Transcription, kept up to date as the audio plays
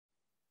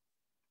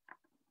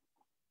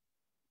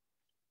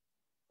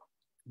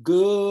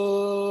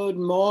Good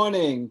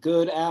morning,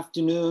 good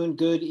afternoon,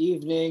 good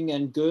evening,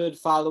 and good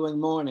following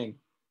morning.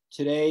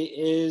 Today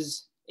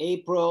is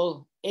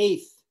April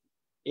 8th.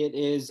 It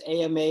is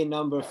AMA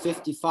number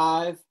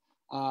 55,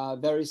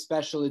 very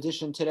special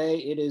edition today.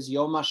 It is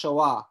Yom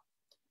HaShoah.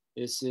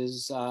 This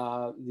is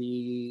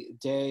the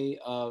day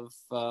of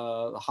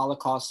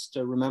Holocaust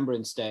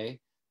Remembrance Day.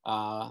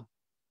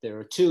 There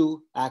are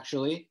two,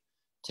 actually,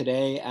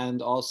 today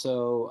and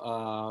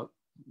also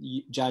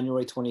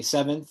January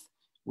 27th.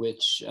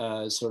 Which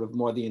is sort of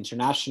more the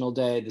international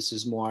day. This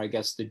is more, I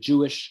guess, the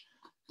Jewish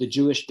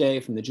day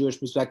from the Jewish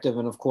perspective.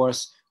 And of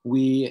course,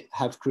 we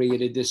have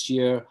created this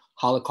year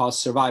Holocaust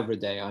Survivor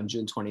Day on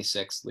June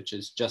 26th, which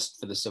is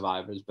just for the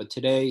survivors. But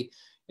today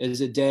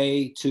is a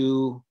day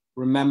to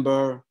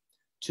remember,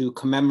 to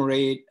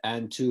commemorate,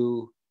 and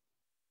to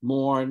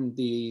mourn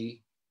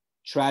the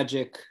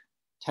tragic,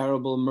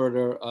 terrible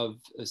murder of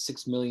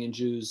 6 million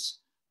Jews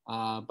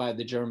by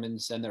the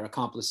Germans and their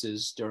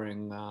accomplices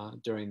during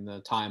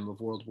the time of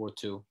World War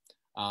II,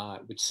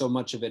 which so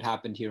much of it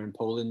happened here in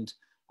Poland.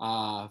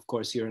 Of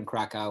course, here in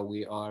Krakow,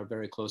 we are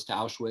very close to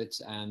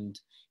Auschwitz, and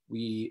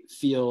we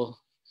feel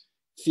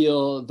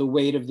the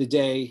weight of the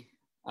day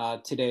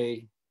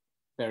today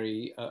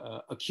very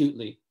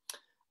acutely.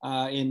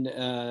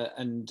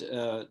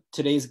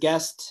 Today's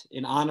guest,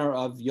 in honor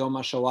of Yom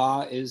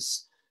HaShoah,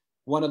 is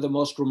one of the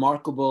most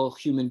remarkable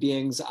human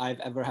beings I've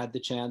ever had the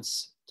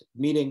chance to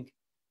meeting.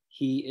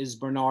 He is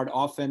Bernard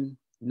Offen,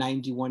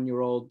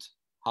 91-year-old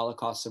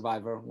Holocaust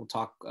survivor. We'll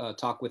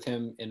talk with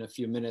him in a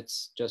few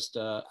minutes. Just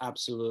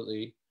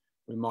absolutely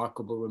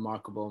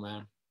remarkable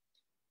man.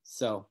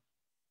 So,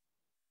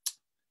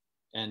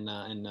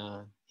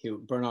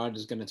 Bernard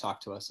is going to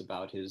talk to us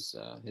about his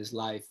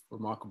life,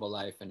 remarkable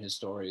life, and his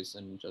stories.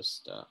 And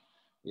just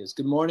yes.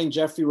 Good morning,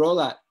 Jeffrey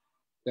Rolat.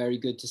 Very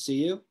good to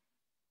see you.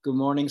 Good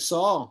morning,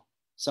 Saul.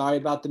 Sorry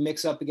about the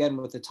mix-up again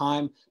with the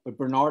time, but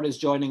Bernard is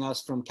joining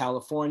us from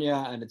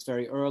California, and it's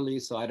very early,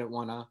 so I don't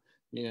want to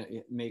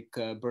make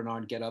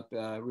Bernard get up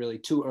really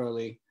too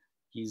early.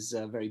 He's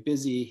very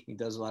busy. He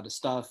does a lot of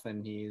stuff,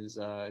 and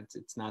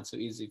it's not so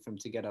easy for him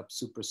to get up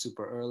super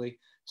early.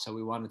 So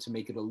we wanted to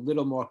make it a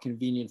little more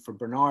convenient for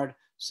Bernard,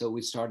 so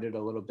we started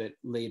a little bit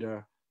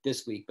later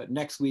this week. But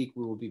next week,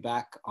 we will be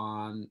back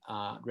on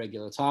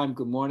regular time.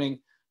 Good morning,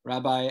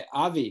 Rabbi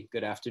Avi.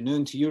 Good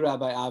afternoon to you,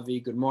 Rabbi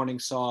Avi. Good morning,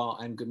 Saul,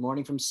 and good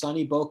morning from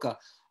sunny Boca.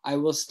 I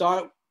will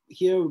start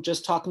here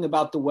just talking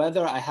about the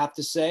weather. I have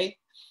to say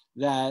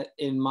that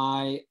in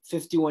my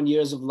 51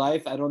 years of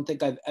life, I don't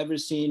think I've ever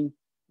seen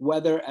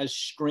weather as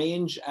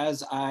strange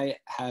as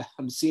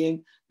I'm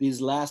seeing these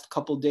last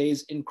couple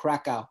days in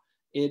Krakow.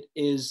 It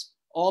is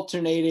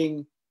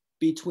alternating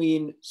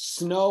between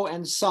snow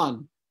and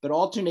sun, but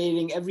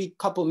alternating every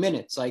couple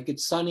minutes. Like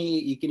it's sunny,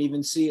 you can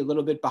even see a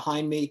little bit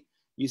behind me.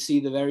 You see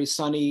the very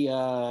sunny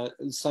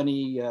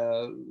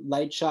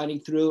light shining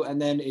through,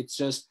 and then it's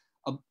just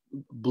a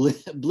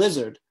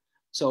blizzard.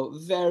 So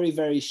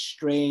very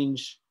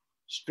strange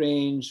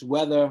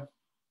weather.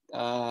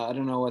 I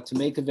don't know what to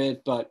make of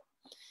it, but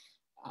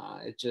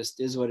it just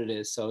is what it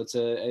is. So it's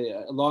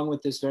along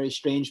with this very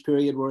strange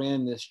period we're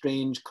in, this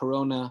strange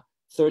Corona,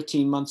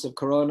 13 months of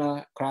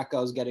Corona,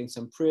 Krakow's getting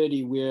some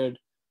pretty weird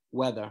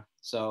weather.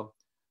 So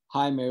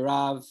hi,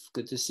 Meirav,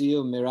 good to see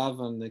you. Meirav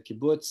on the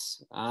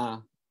kibbutz.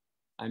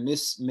 I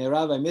miss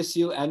Meirav, I miss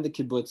you and the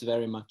kibbutz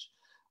very much.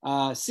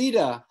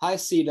 Sida, hi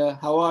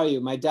Sida, how are you?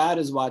 My dad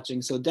is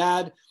watching. So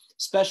Dad,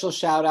 special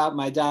shout out.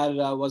 My dad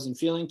wasn't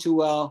feeling too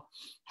well,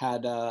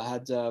 had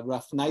a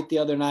rough night the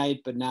other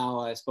night, but now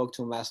I spoke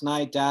to him last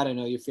night. Dad, I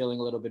know you're feeling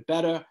a little bit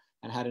better,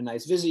 and had a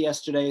nice visit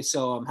yesterday.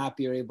 So I'm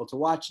happy you're able to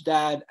watch,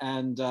 Dad.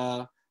 And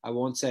I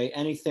won't say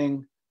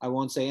anything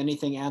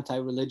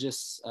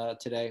anti-religious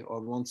today,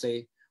 or won't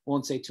say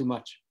too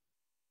much.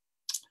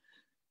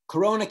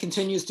 Corona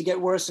continues to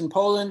get worse in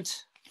Poland.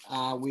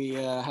 We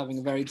are having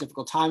a very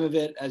difficult time of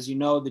it. As you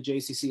know, the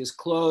JCC is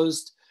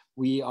closed.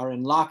 We are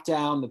in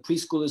lockdown. The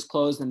preschool is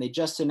closed, and they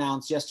just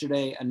announced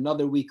yesterday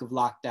another week of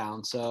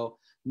lockdown. So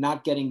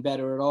not getting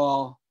better at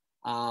all,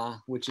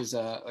 which is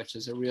a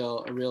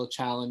real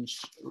challenge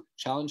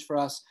for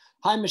us.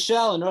 Hi,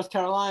 Michelle in North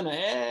Carolina.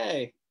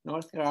 Hey,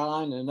 North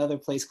Carolina, another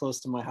place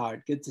close to my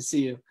heart. Good to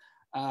see you.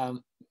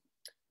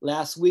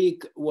 Last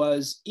week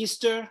was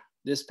Easter.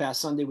 This past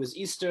Sunday was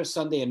Easter,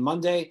 Sunday and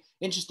Monday.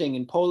 Interesting,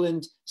 in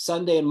Poland,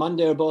 Sunday and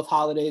Monday are both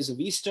holidays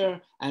of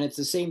Easter, and it's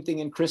the same thing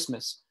in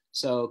Christmas.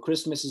 So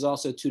Christmas is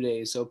also 2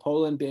 days. So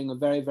Poland being a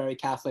very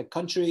Catholic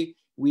country,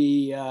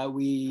 we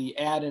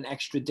add an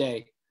extra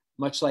day,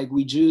 much like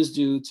we Jews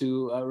do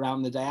to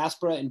around the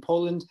diaspora in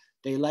Poland.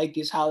 They like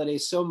these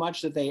holidays so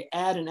much that they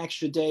add an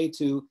extra day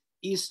to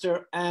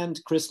Easter and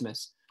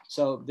Christmas.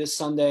 So this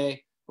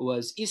Sunday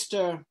was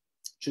Easter,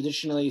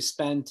 traditionally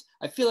spent.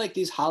 I feel like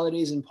these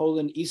holidays in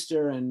Poland,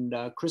 Easter and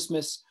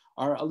Christmas,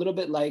 are a little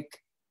bit like,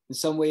 in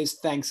some ways,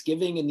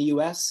 Thanksgiving in the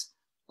US.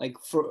 Like,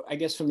 I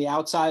guess from the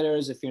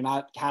outsiders, if you're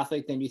not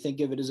Catholic, then you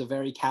think of it as a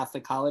very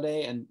Catholic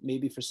holiday, and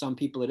maybe for some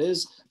people it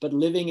is. But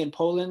living in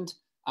Poland,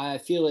 I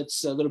feel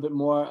it's a little bit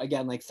more,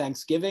 again, like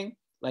Thanksgiving.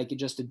 like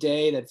just a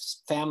day that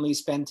families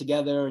spend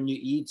together and you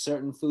eat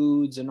certain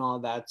foods and all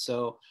that.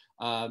 So,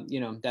 you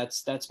know,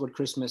 that's what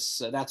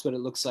Christmas, that's what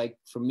it looks like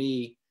for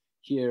me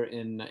here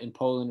in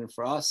Poland and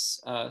for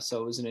us.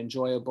 So it was an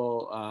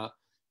enjoyable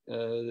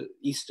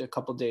Easter,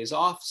 couple days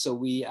off. So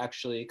we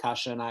actually,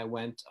 Kasia and I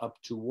went up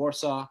to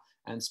Warsaw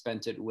and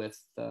spent it with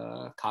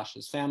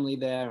Kasia's family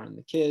there and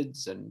the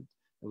kids. And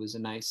it was a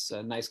nice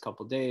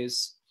couple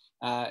days.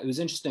 It was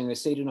interesting. I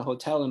stayed in a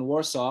hotel in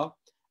Warsaw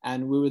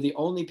and we were the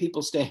only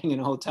people staying in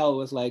a hotel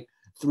with like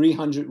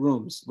 300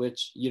 rooms,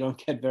 which you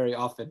don't get very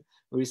often.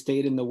 We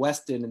stayed in the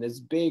Westin in this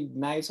big,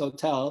 nice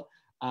hotel.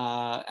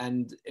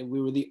 And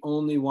we were the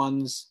only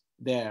ones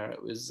there.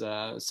 It was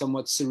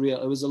somewhat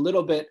surreal. It was a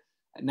little bit,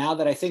 now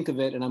that I think of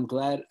it, and I'm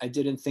glad I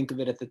didn't think of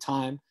it at the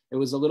time, it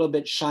was a little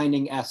bit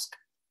Shining-esque.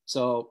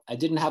 So I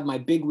didn't have my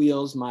big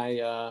wheels,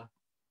 my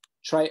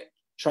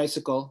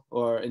tricycle,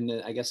 or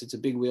I guess it's a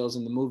big wheels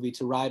in the movie,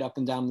 to ride up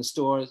and down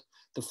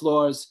the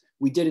floors.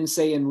 We didn't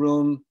say in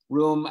room,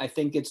 I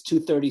think it's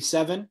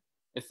 237,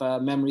 if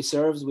memory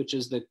serves, which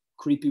is the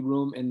creepy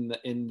room in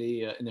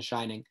the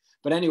Shining.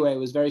 But anyway, it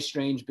was very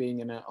strange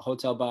being in a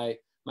hotel by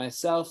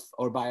myself,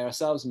 or by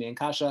ourselves, me and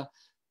Kasia.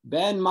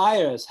 Ben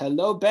Myers,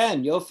 hello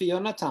Ben, Yofi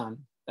Yonatan.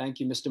 Thank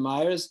you, Mr.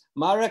 Myers.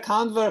 Marek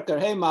Handwerker,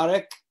 hey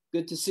Marek,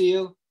 good to see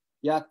you.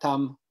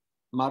 Yatam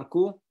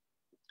Marku.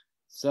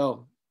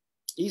 So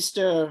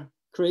Easter,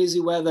 crazy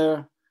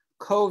weather,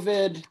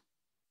 COVID,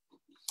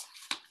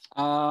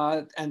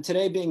 and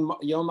today being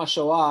Yom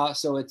HaShoah,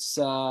 so it's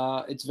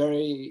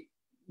very,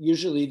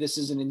 usually this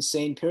is an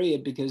insane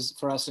period because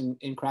for us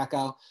in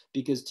Krakow,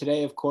 because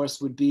today, of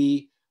course, would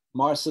be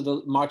March of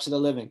the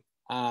Living.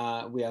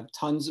 We have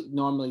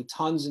normally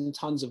tons and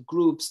tons of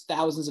groups,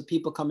 thousands of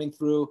people coming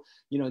through,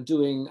 you know,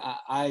 doing,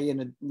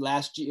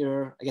 last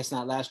year, I guess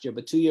not last year,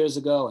 but 2 years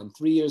ago and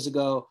 3 years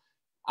ago,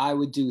 I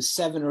would do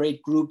 7 or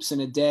 8 groups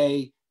in a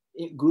day.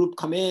 Group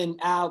come in,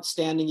 out,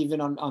 standing even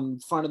on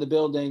front of the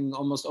building,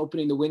 almost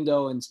opening the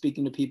window and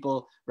speaking to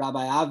people.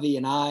 Rabbi Avi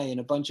and I and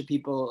a bunch of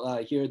people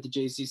here at the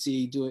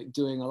JCC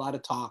doing a lot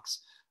of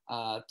talks,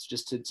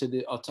 just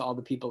to all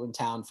the people in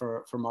town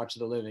for March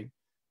of the Living.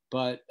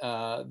 But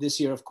this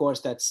year, of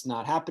course, that's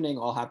not happening,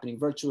 all happening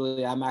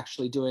virtually. I'm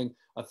actually doing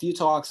a few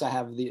talks. I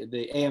have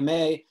the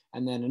AMA,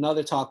 and then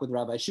another talk with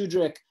Rabbi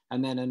Shudrik,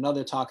 and then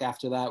another talk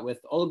after that with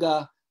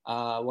Olga,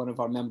 one of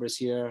our members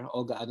here,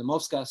 Olga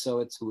Adamovska.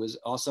 So who is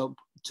also,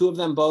 2 of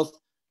them both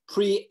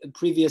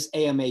previous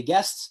AMA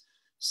guests.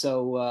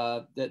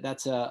 So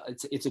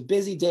it's a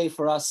busy day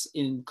for us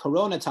in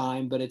Corona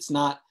time, but it's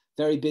not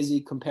very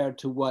busy compared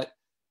to what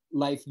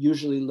life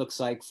usually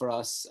looks like for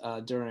us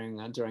during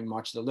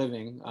March of the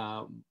Living,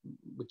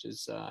 which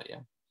is, yeah.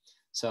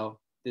 So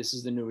this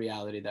is the new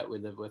reality that we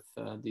live with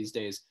these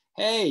days.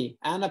 Hey,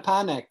 Anna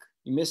Panek,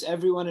 you miss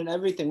everyone and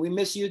everything. We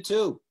miss you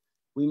too.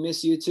 We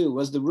miss you too.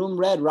 Was the room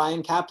red,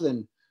 Ryan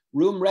Kaplan?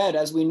 Room red,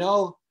 as we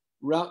know,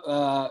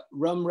 red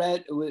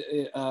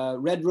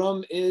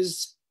room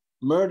is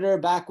murder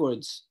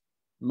backwards.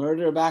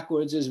 Murder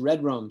backwards is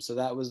red room. So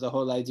that was the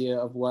whole idea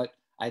of what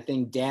I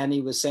think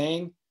Danny was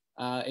saying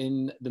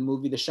in the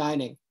movie The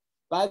Shining.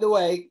 By the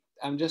way,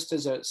 I'm just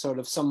as a sort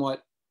of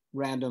somewhat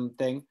random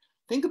thing,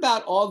 think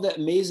about all the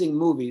amazing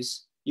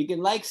movies. You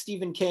can like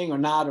Stephen King or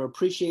not, or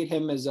appreciate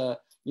him as a,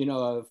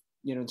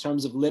 in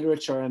terms of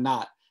literature or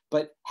not.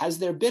 But has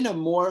there been a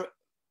more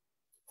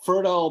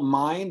fertile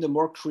mind, a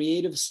more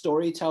creative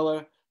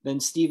storyteller than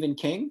Stephen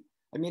King?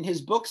 I mean,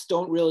 his books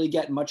don't really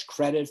get much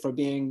credit for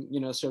being,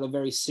 sort of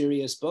very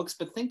serious books,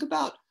 but think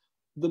about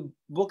the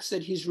books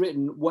that he's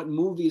written, what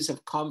movies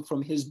have come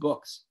from his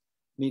books.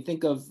 I mean,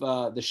 think of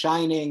The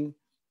Shining,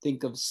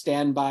 think of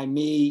Stand By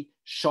Me,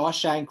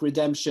 Shawshank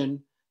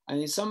Redemption. I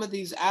mean, some of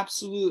these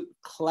absolute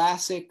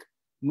classic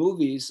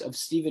movies of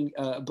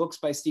books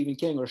by Stephen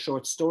King or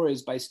short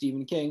stories by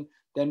Stephen King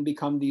then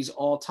become these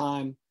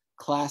all-time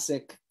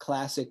classic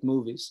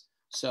movies.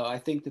 So I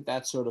think that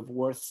that's sort of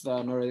worth,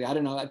 I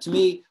don't know, to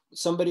me,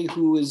 somebody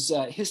whose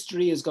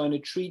history is going to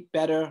treat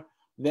better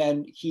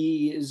than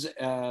he is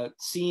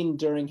seen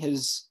during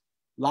his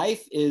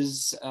life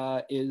is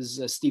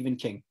Stephen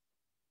King.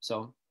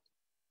 So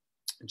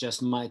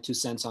just my 2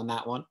 cents on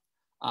that one.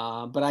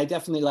 But I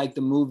definitely like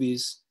the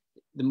movies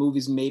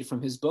made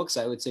from his books,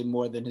 I would say,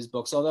 more than his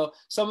books, although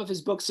some of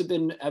his books have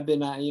been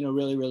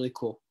really, really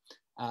cool.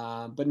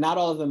 But not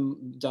all of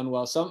them done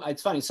well.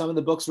 It's funny, some of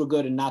the books were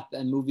good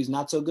and movies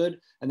not so good,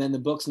 and then the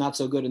books not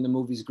so good and the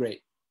movies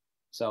great.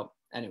 So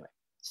anyway,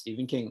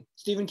 Stephen King,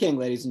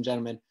 ladies and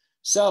gentlemen.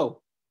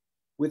 So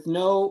with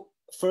no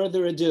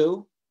further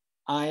ado,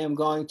 I am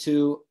going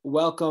to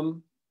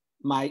welcome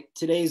my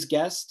today's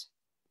guest.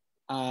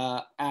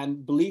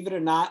 And believe it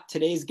or not,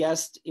 today's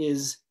guest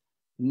is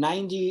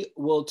 91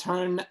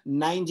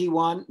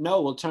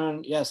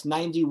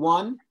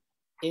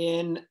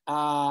 in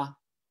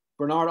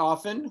Bernard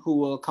Offen, who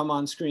will come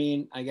on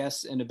screen, I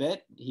guess, in a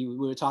bit. We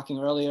were talking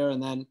earlier,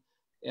 and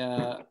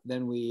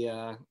then we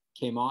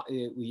came on.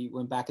 We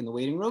went back in the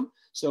waiting room.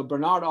 So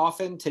Bernard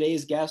Offen,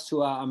 today's guest,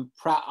 who I'm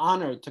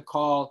honored to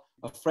call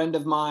a friend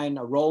of mine,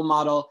 a role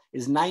model,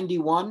 is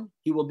 91.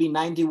 He will be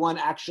 91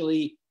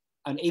 actually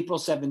on April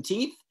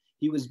 17th.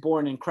 He was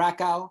born in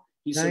Krakow.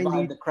 He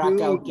survived the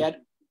Krakow ghetto.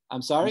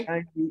 I'm sorry?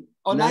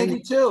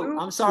 92.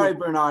 I'm sorry,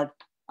 Bernard.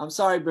 I'm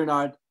sorry,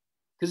 Bernard.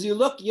 Because you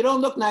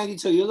don't look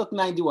 92, you look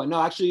 91.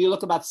 No, actually, you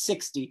look about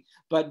 60.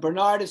 But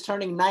Bernard is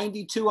turning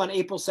 92 on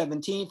April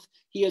 17th.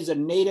 He is a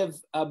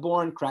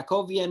native-born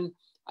Krakowian.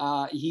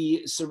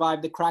 He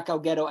survived the Krakow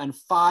ghetto and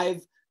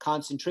 5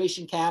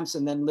 concentration camps,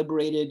 and then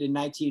liberated in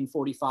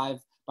 1945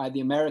 by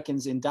the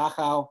Americans in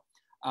Dachau.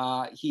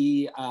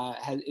 He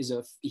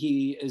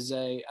is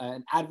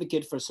an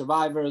advocate for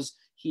survivors.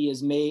 He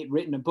has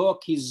written a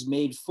book. He's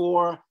made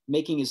 4,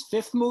 making his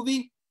 5th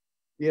movie.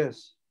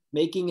 Yes.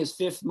 Making his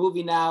 5th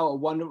movie now.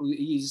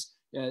 He's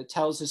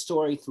tells his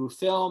story through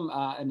film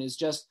and is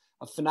just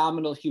a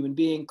phenomenal human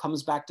being.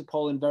 Comes back to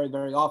Poland very,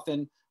 very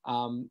often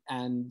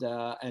and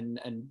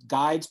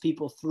guides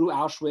people through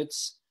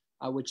Auschwitz,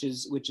 which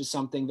is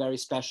something very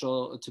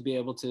special to be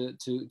able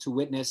to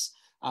witness.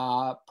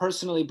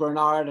 Personally,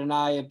 Bernard and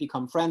I have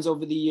become friends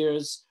over the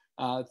years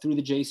through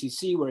the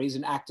JCC, where he's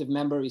an active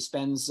member. He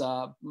spends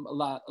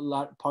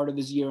part of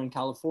his year in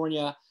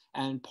California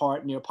and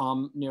part near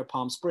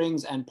Palm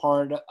Springs and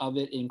part of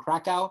it in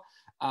Krakow.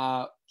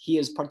 He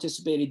has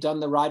participated, done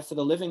the Ride for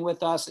the Living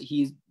with us.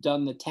 He's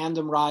done the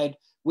tandem ride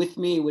with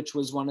me, which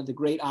was one of the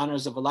great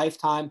honors of a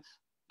lifetime.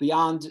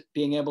 Beyond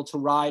being able to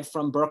ride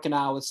from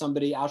Birkenau with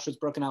somebody,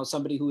 Auschwitz-Birkenau, with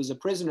somebody who was a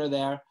prisoner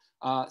there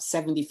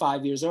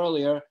 75 years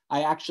earlier,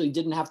 I actually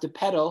didn't have to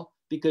pedal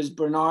because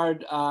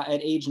Bernard at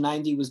age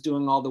 90 was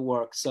doing all the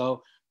work.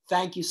 So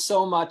thank you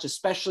so much,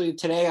 especially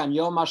today on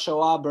Yom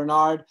HaShoah,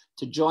 Bernard,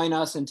 to join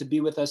us and to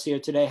be with us here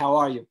today. How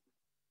are you?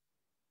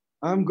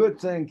 I'm good,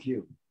 thank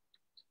you.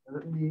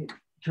 Let me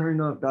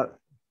turn up that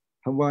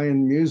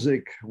Hawaiian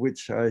music,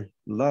 which I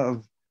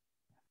love.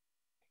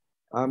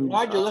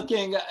 Bernard, you're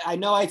looking, I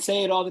know I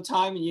say it all the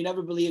time and you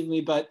never believe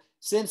me, but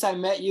since I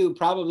met you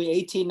probably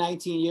 18,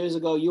 19 years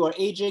ago, you are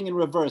aging in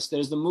reverse.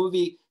 There's the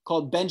movie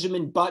called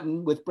Benjamin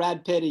Button with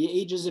Brad Pitt.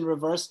 He ages in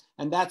reverse,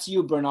 and that's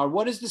you, Bernard.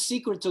 What is the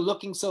secret to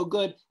looking so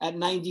good at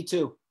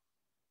 92?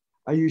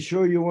 Are you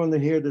sure you want to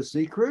hear the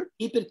secret?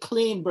 Keep it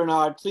clean,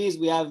 Bernard, please.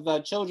 We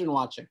have children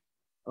watching.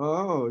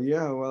 Oh,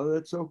 yeah, well,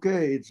 that's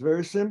okay. It's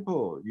very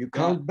simple. You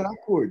count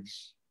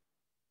backwards.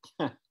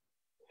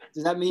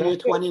 Does that mean you're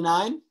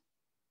 29?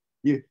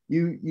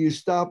 You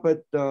stop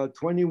at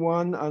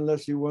 21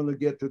 unless you want to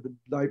get to the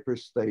diaper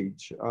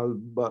stage.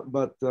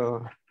 But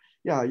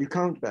yeah, you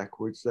count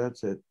backwards.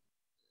 That's it.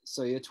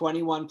 So you're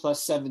 21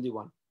 plus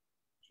 71.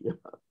 Yeah,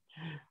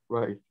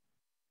 right.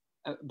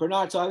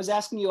 Bernard, so I was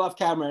asking you off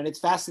camera, and it's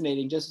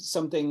fascinating, just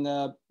something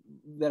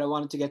that I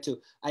wanted to get to.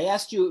 I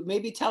asked you,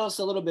 maybe tell us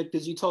a little bit,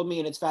 because you told me,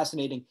 and it's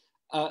fascinating.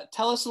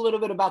 Tell us a little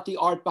bit about the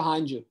art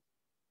behind you.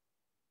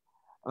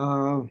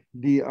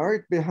 The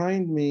art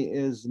behind me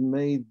is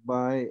made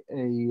by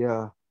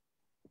a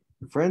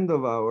friend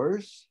of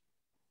ours,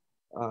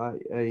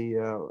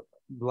 a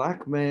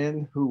Black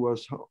man who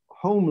was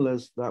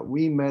homeless that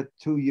we met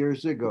 2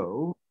 years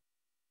ago.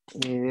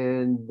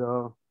 And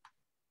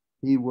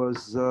he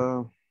was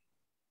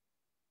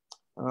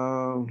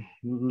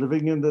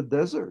living in the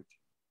desert.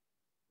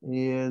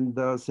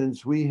 And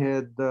since we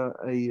had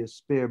a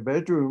spare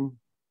bedroom,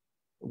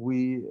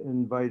 we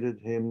invited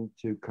him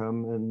to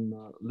come and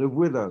live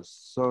with us.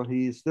 So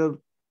he's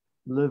still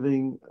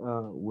living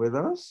with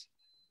us.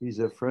 He's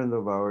a friend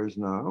of ours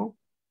now.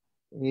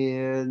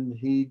 And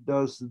he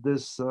does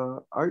this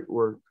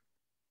artwork.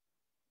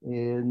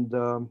 And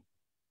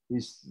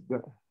he's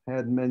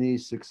had many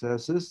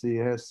successes. He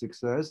has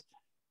success.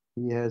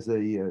 He has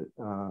a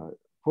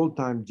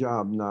full-time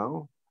job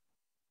now.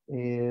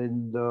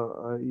 And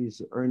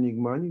he's earning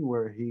money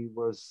where he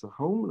was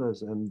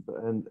homeless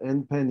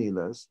and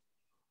penniless.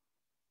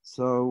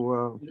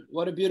 So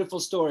what a beautiful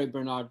story,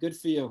 Bernard. Good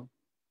for you.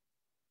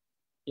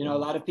 You know, a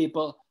lot of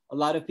people,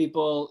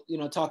 you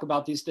know, talk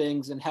about these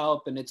things and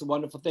help, and it's a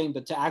wonderful thing.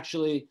 But to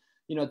actually,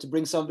 you know, to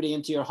bring somebody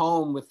into your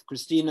home with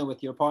Christina,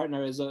 with your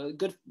partner, is a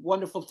good,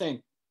 wonderful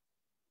thing.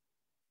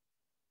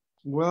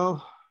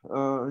 Well,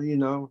 you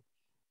know,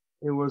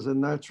 it was a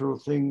natural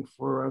thing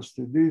for us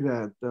to do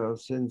that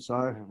since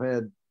I've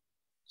had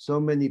so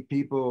many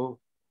people,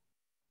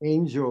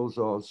 angels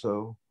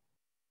also,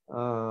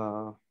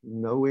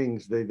 no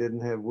wings, they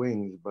didn't have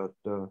wings, but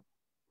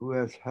who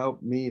has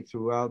helped me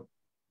throughout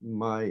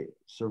my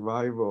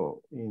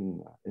survival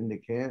in the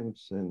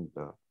camps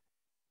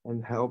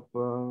and help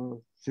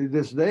to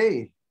this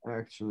day,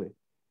 actually.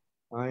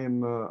 I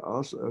am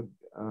also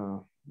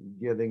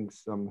getting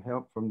some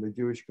help from the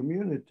Jewish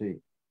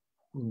community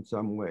in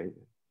some way.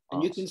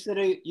 And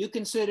you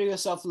consider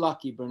yourself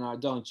lucky, Bernard,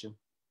 don't you?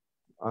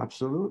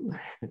 Absolutely.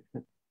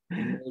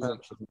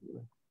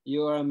 Absolutely.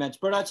 You are immense.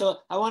 Bernard, so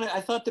I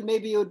thought that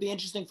maybe it would be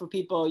interesting for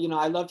people. You know,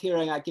 I love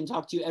hearing, I can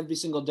talk to you every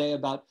single day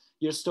about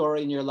your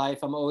story and your life.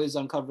 I'm always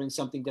uncovering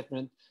something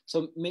different.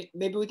 So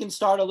maybe we can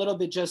start a little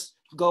bit, just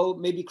go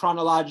maybe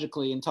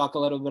chronologically and talk a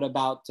little bit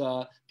about,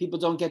 people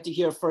don't get to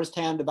hear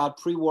firsthand about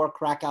pre-war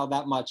Krakow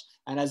that much.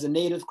 And as a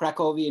native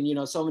Krakowian, you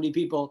know, so many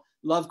people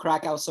love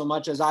Krakow so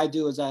much as I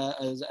do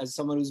as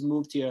someone who's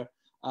moved here.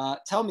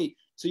 Tell me,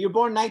 so you're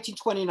born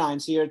 1929,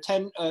 so you're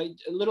a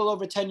little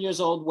over 10 years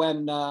old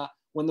when the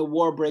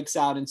war breaks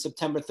out in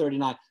September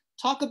 39.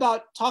 Talk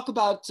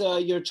about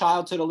your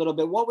childhood a little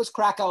bit. What was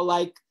Krakow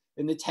like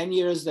in the 10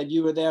 years that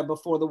you were there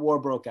before the war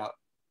broke out?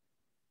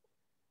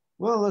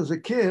 Well, as a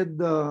kid,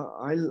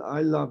 I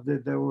loved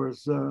it. There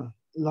was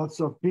lots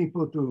of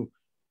people to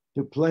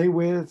play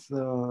with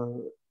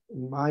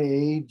my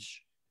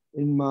age,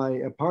 in my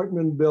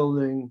apartment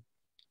building.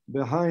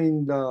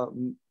 Behind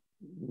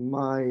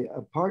my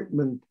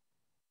apartment,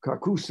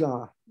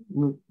 Kakusa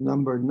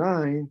number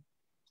 9,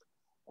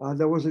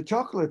 there was a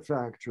chocolate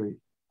factory.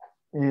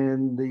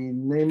 And the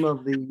name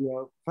of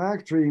the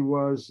factory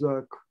was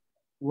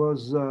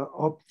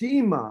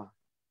Optima.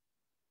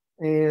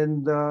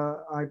 And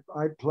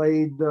I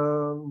played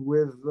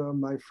with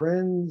my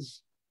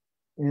friends,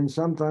 and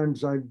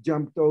sometimes I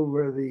jumped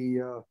over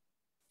the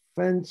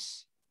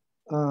fence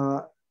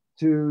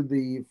to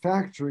the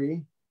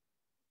factory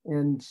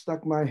and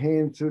stuck my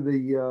hand through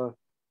the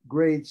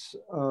grates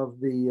of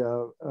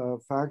the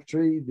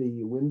factory,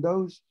 the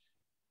windows,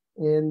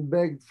 and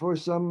begged for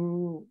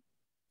some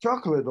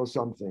chocolate or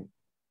something.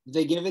 Did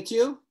they give it to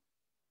you?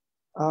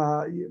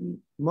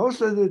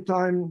 Most of the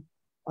time,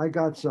 I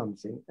got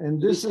something,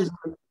 and this is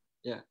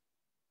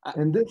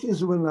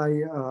when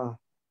I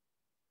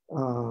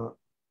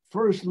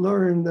first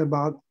learned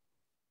about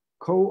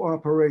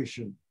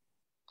cooperation.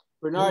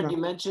 Bernard, you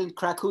mentioned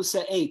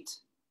Krakusa 8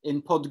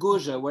 in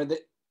Podgórze, where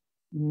the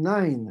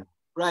 9.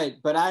 Right,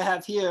 but I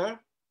have here.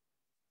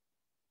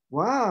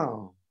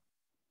 Wow.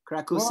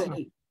 Krakusa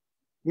 8.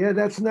 Yeah,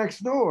 that's next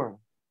door.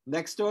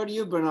 Next door to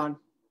you, Bernard.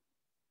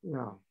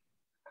 Yeah.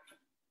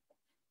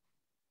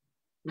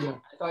 I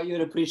thought you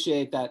would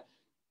appreciate that.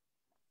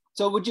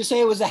 So would you say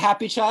it was a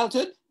happy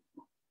childhood?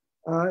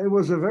 It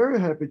was a very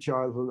happy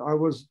childhood. I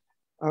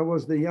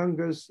was the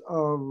youngest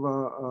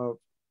of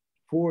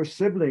 4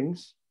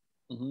 siblings.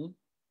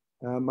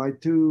 Mm-hmm. My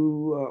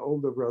 2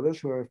 older brothers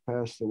who have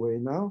passed away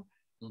now,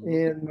 mm-hmm.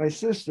 and my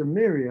sister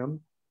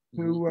Miriam,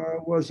 who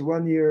was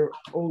 1 year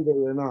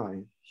older than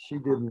I. She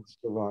didn't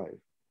survive.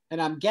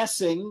 And I'm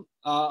guessing,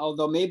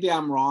 although maybe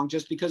I'm wrong,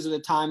 just because of the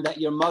time that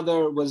your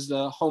mother was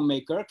the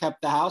homemaker,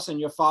 kept the house, and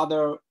your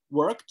father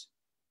worked?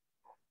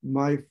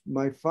 My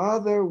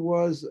father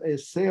was a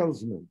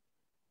salesman.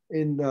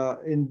 In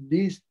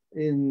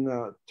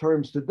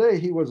terms today,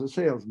 he was a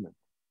salesman.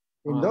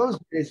 In those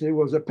days, he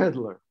was a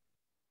peddler.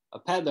 A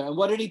peddler. And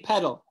what did he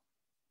peddle?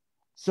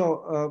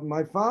 So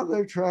my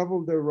father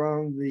traveled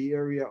around the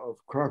area of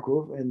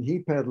Krakow, and he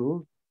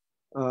peddled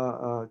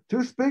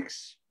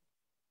toothpicks,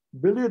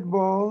 billiard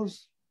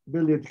balls,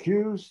 billiard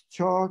cues,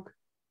 chalk,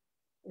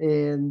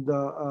 and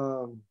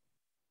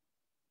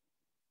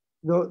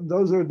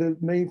those are the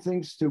main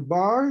things to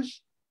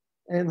bars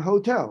and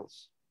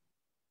hotels.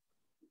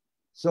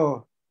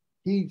 So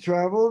he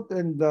traveled,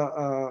 and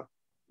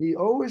he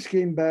always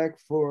came back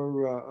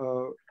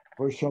for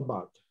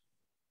Shabbat.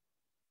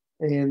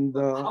 And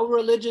how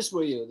religious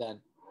were you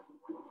then?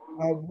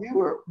 We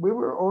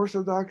were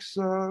Orthodox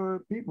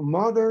people,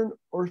 modern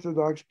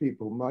Orthodox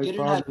people.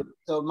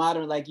 So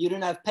modern, like you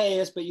didn't have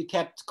payas, but you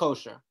kept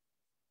kosher.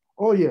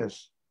 Oh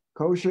yes,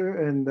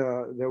 kosher, and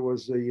there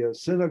was a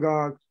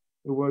synagogue.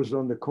 It was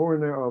on the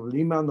corner of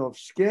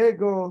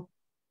Limanowskiego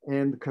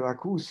and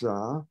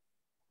Krakusa,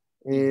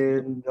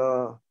 and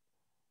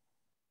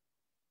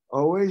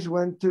always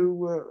went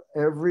to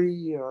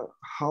every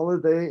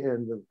holiday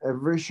and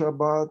every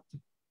Shabbat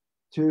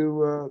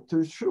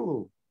to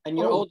shul. And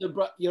your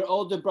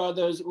older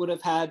brothers would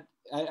have had,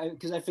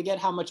 because I forget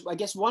how much, I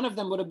guess one of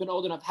them would have been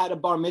old enough, had a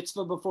bar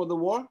mitzvah before the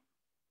war?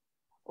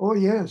 Oh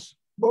yes,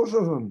 both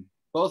of them.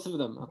 Both of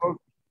them. Okay.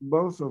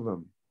 Both of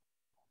them.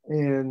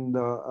 And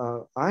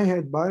I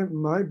had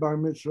my bar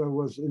mitzvah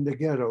was in the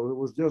ghetto. It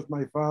was just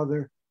my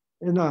father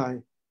and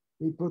I.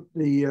 He put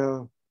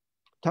the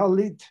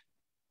talit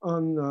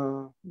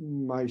on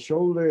my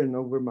shoulder and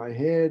over my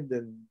head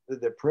and did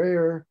the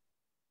prayer.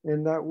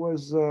 And that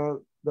was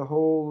the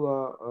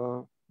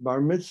whole bar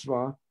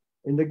mitzvah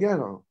in the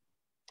ghetto.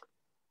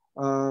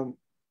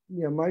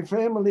 My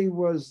family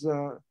was,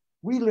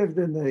 we lived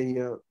in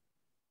a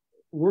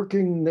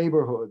working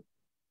neighborhood.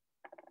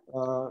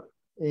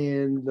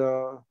 And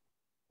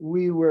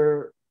we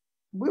were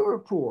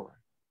poor.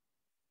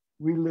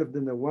 We lived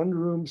in a 1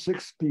 room,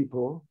 6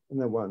 people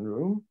in a 1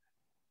 room.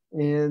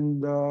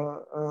 And,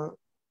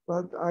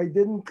 but I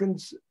didn't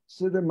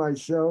consider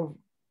myself,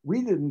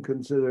 we didn't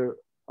consider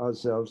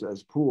ourselves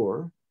as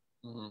poor.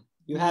 Mm-hmm.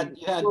 You had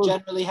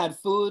generally had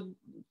food.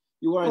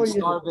 You weren't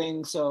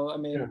starving. So, I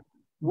mean,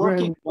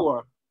 working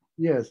poor.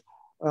 Yes.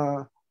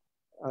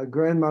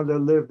 Grandmother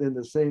lived in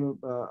the same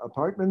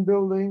apartment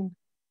building.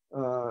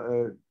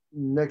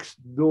 Next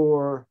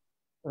door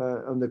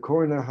on the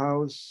corner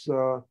house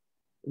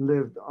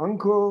lived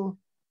uncle.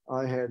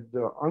 I had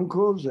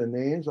uncles and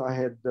aunts. I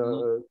had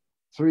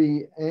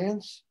 3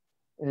 aunts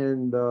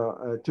and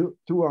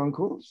two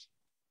uncles.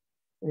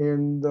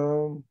 And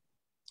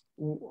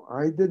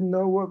I didn't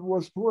know what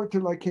was poor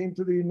till I came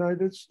to the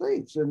United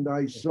States, and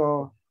I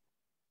saw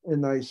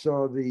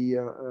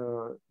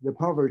the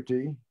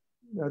poverty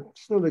that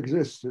still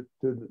exists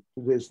to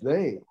this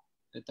day.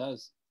 It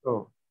does.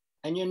 So,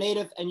 and you're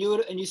native, and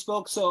you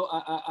spoke. So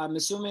I'm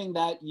assuming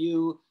that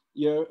your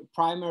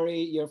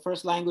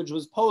first language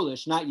was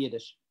Polish, not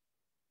Yiddish.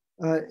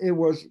 It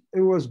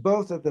was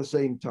both at the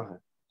same time.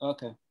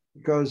 Okay.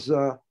 Because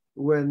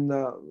when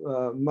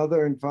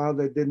mother and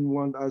father didn't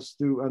want us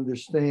to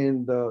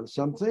understand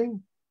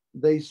something,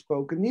 they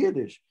spoke in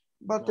Yiddish.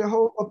 But the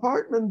whole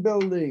apartment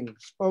building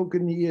spoke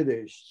in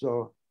Yiddish.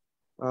 So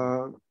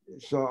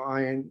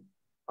I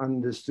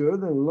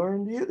understood and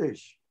learned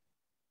Yiddish.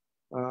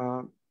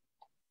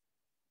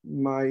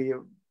 My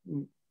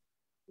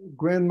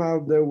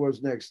grandmother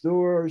was next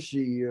door.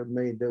 She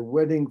made the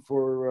wedding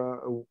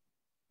for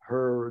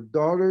her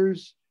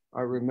daughters.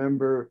 I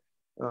remember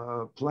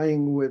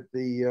playing with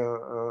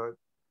the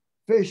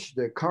fish,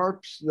 the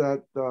carps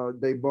that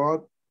they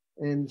bought,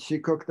 and she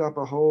cooked up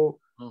the whole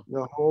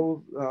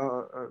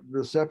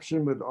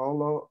reception with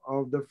all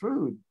of the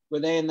food. Were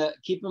they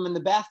keep them in the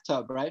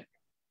bathtub, right?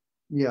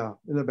 Yeah,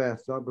 in the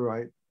bathtub,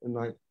 right? And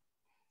I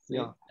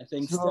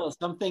think still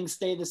some things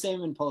stay the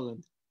same in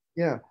Poland.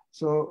 Yeah,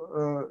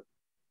 so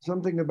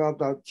something about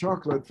that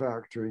chocolate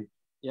factory.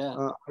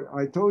 Yeah,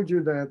 I told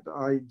you that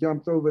I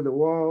jumped over the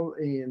wall,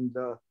 and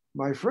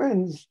my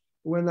friends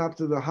went up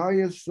to the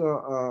highest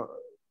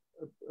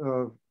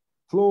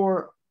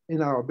floor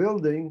in our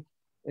building,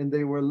 and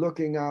they were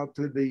looking out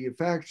to the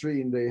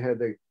factory, and they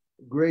had a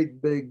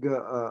great big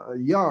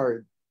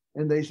yard,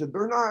 and they said,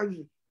 "Bernard,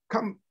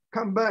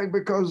 come back,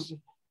 because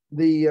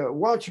the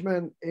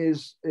watchman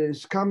is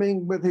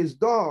coming with his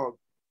dog."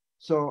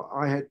 So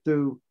I had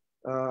to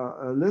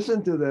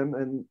listen to them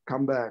and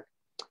come back.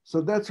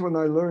 So that's when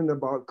I learned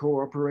about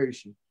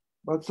cooperation.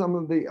 But some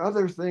of the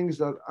other things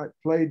that I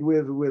played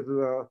with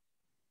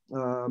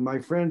my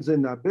friends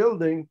in that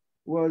building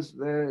was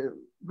the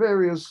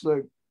various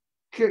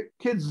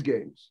kids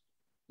games.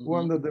 Mm-hmm.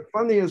 One of the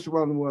funniest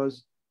one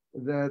was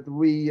that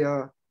we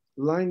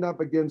lined up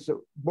against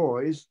the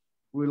boys.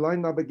 We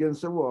lined up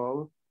against the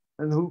wall,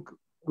 and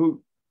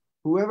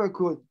whoever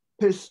could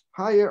piss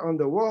higher on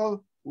the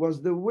wall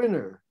was the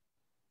winner.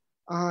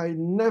 I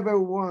never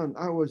won.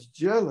 I was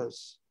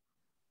jealous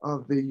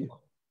of the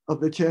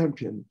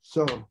champion.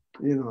 So,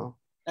 you know.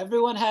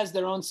 Everyone has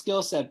their own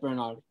skill set,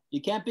 Bernard. You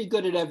can't be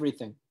good at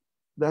everything.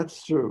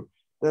 That's true.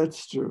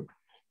 That's true.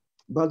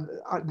 But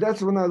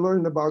that's when I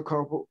learned about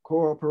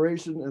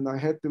cooperation, and I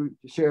had to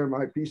share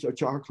my piece of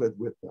chocolate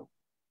with them.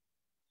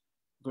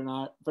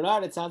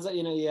 Bernard, it sounds like,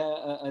 you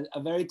know, a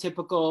very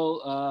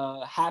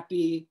typical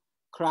happy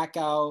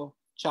Krakow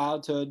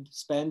childhood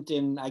spent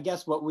in, I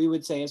guess, what we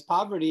would say is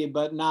poverty,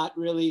 but not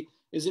really.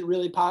 Is it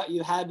really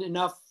you had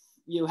enough?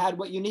 You had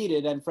what you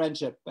needed, and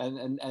friendship,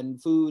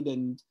 and food,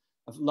 and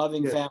a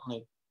loving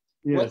family.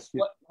 Yes.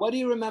 What do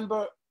you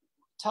remember?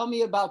 Tell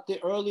me about your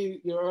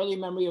early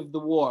memory of the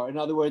war. In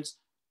other words,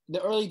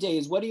 the early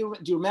days. Do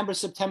you remember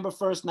September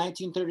 1st,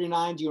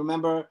 1939? Do you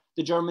remember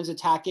the Germans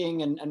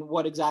attacking and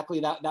what exactly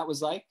that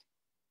was like?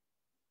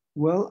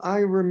 Well, I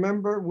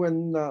remember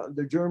when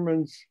the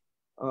Germans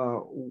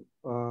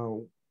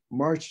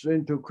marched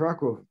into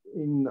Krakow.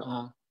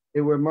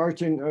 They were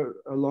marching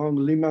along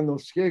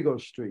Limanowskiego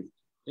Street.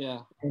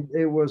 Yeah. And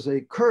it was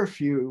a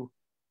curfew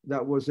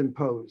that was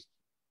imposed.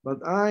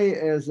 But I,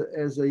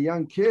 as a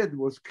young kid,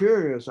 was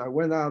curious. I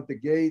went out the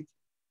gate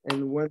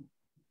and went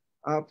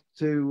up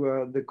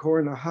to the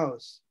corner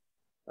house.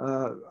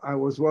 I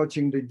was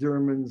watching the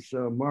Germans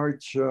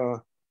march.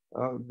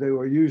 They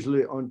were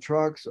usually on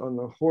trucks, on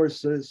the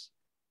horses.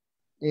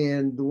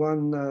 And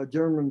one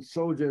German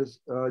soldier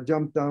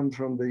jumped down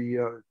from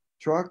the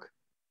truck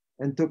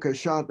and took a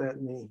shot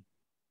at me.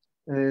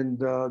 And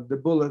the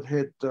bullet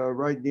hit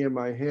right near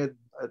my head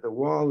at the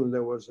wall, and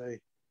there was a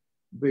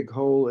big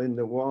hole in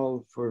the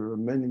wall for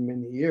many,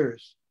 many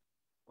years.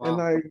 Wow.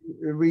 And I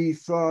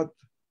rethought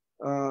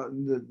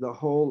the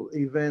whole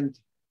event,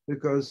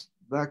 because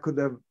that could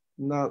have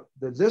not,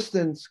 the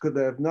distance could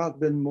have not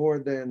been more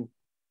than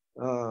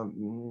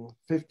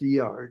 50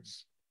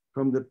 yards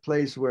from the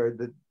place where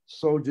the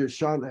soldier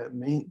shot at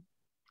me.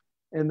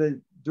 And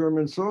the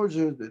German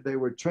soldiers, they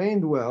were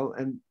trained well,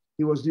 and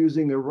he was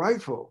using a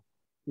rifle,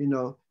 you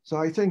know. So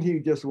I think he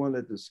just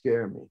wanted to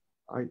scare me.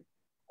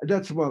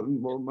 That's what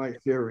my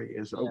theory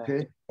is, okay?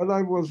 Yeah. But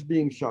I was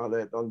being shot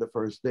at on the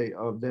first day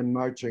of them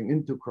marching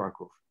into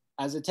Krakow.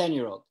 As a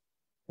 10-year-old?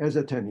 As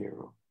a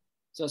 10-year-old.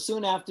 So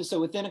soon after, so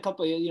within a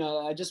couple of years, you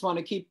know, I just want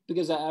to keep,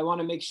 because I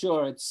want to make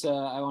sure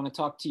I want to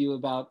talk to you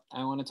about,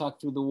 I want to talk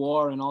through the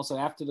war and also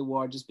after the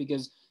war, just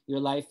because your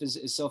life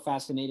is so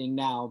fascinating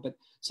now. But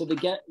so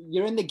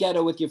you're in the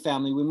ghetto with your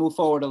family. We move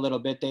forward a little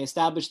bit. They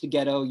establish the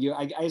ghetto.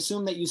 I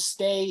assume that you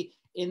stay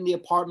in the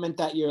apartment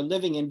that you're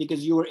living in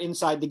because you were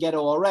inside the ghetto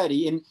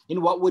already,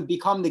 in what would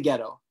become the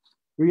ghetto.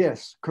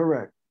 Yes,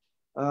 correct.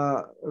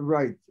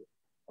 Right.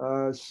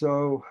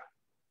 So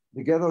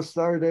the ghetto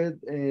started,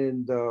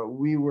 and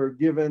we were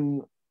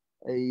given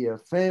a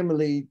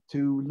family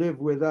to live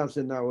with us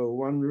in our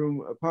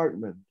one-room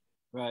apartment.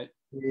 Right.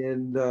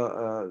 And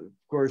of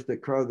course, the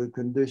crowded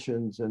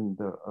conditions and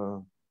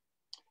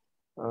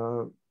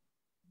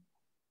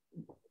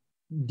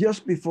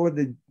just before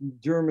the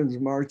Germans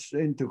marched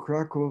into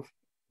Krakow,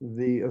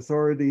 the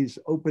authorities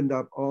opened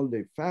up all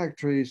the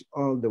factories,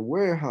 all the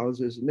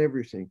warehouses and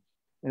everything.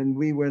 And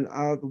we went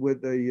out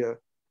with a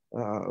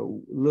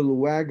little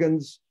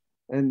wagons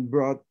and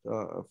brought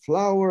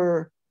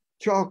flour,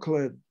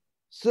 chocolate,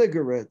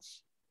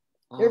 cigarettes,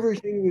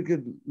 everything we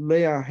could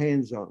lay our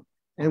hands on.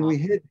 And we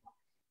hid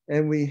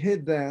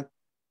that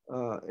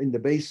in the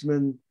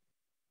basement.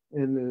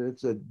 And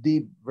it's a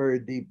deep, very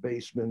deep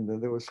basement. And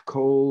there was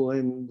coal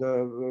and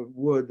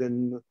wood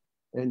and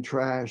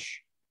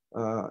trash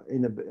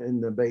in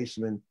the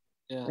basement.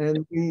 Yeah.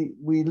 And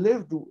we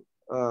lived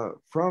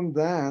from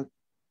that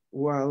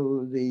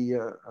while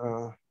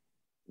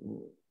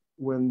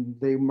when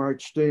they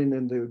marched in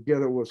and the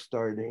ghetto was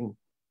starting.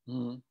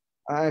 Mm-hmm.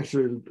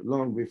 Actually,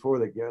 long before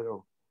the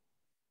ghetto.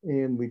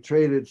 And we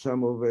traded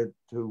some of it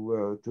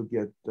to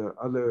get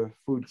other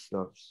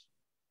foodstuffs.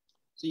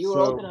 So you were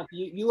old enough,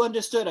 you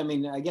understood, I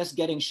mean, I guess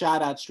getting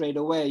shot at straight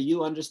away,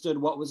 you understood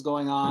what was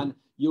going on.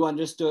 You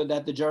understood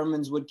that the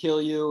Germans would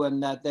kill you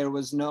and that there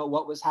was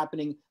what was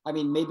happening. I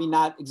mean, maybe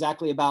not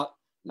exactly about,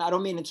 I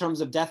don't mean in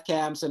terms of death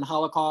camps and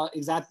Holocaust,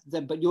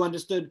 exactly, but you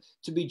understood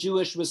to be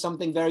Jewish was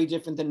something very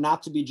different than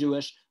not to be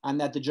Jewish,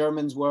 and that the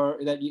Germans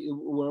that you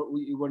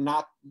were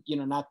not,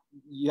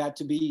 you had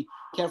to be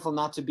careful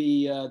not to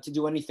be, to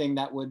do anything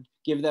that would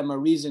give them a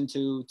reason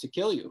to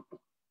kill you.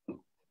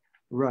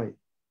 Right.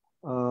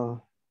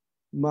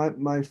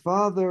 My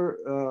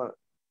father,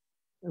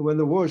 when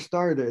the war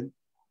started,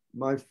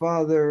 my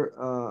father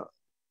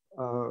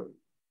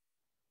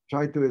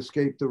tried to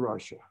escape to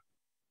Russia.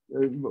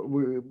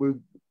 We're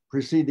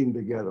preceding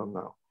the ghetto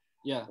now.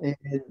 Yeah.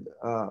 And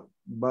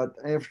but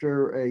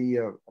after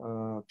a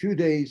few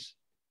days,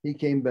 he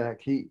came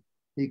back. He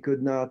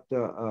could not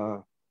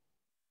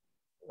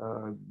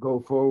go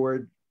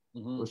forward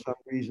for some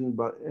reason,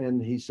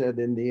 and he said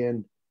in the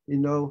end,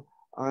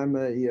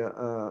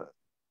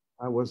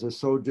 I was a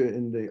soldier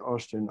in the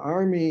Austrian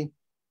army.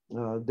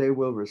 They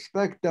will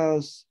respect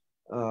us,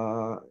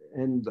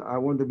 and I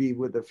want to be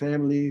with the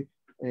family.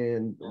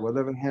 And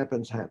whatever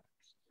happens, happens.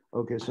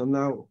 Okay, so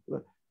now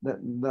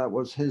that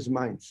was his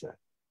mindset.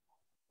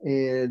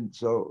 And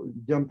so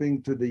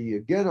jumping to the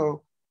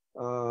ghetto,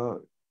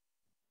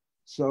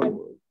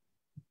 so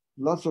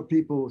lots of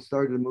people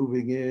started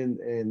moving in,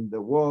 and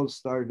the walls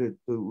started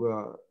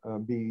to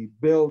be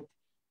built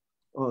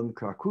on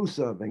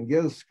Krakusa,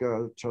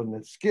 Węgierska,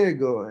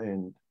 Czarneckiego,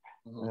 and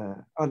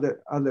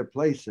other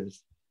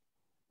places.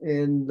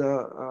 And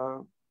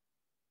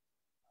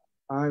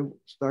I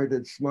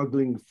started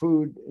smuggling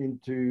food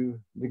into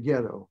the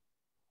ghetto.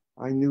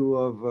 I knew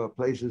of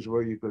places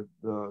where you could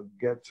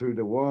get through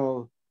the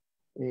wall,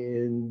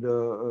 and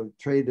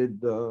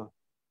traded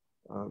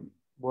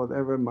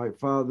whatever my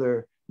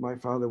father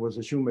was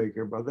a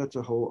shoemaker, but that's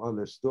a whole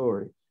other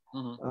story.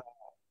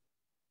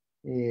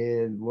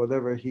 And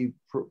whatever he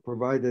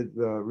provided,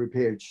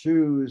 repaired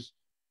shoes,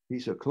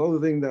 piece of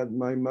clothing that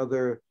my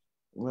mother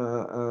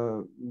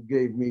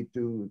gave me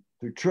to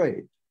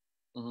trade.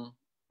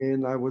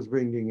 And I was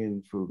bringing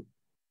in food.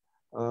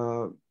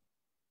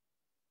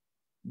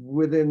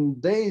 Within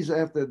days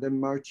after them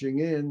marching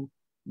in,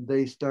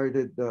 they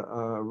started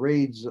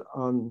raids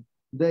on,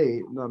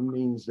 that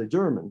means the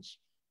Germans,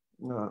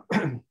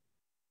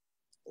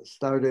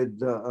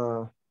 started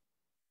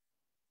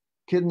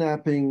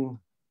kidnapping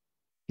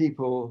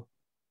people,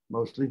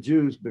 mostly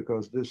Jews,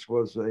 because this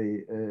was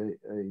a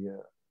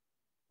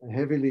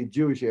heavily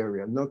Jewish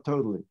area, not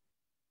totally,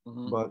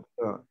 but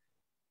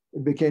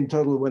it became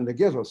total when the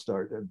ghetto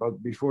started.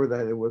 But before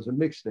that, it was a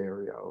mixed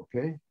area,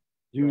 okay?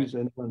 Jews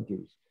and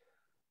non-Jews.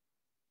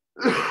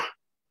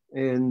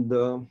 And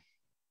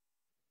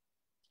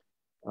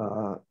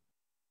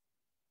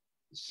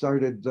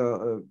started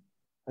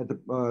at the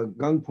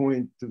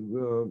gunpoint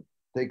to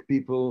take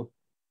people,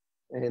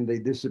 and they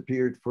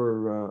disappeared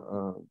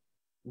for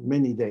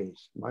many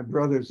days, my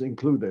brothers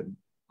included.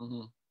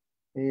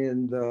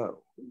 And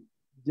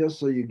just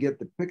so you get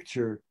the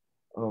picture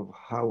of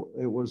how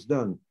it was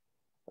done.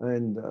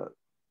 And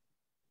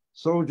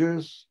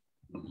soldiers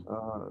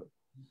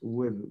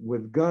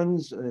with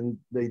guns, and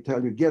they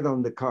tell you, get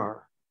on the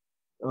car,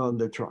 on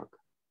the truck.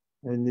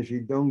 And if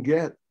you don't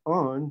get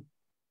on,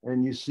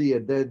 and you see a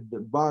dead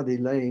body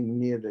laying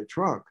near the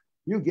truck,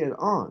 you get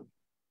on.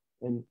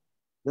 And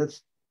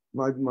that's,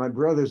 my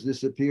brothers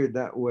disappeared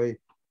that way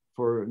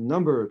for a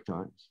number of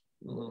times.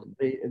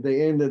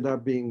 They ended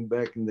up being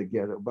back in the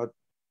ghetto, but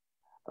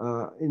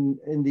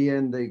in the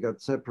end, they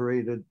got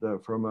separated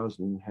from us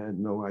and had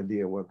no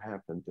idea what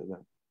happened to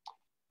them.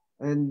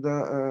 And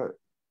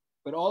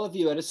but all of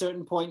you, at a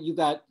certain point, you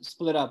got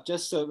split up.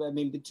 Just so, I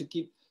mean, to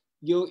keep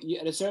you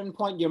at a certain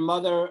point, your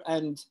mother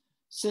and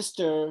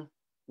sister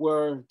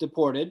were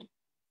deported,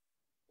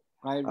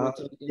 right?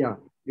 Yeah,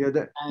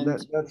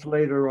 that's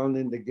later on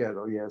in the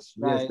ghetto. Yes,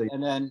 right. Yes.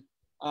 And then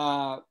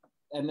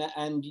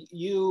and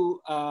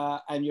you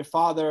and your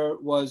father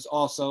was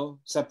also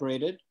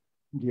separated.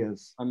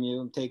 Yes. From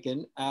you,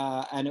 taken,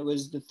 and it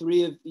was the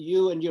three of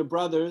you and your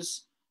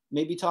brothers.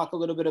 Maybe talk a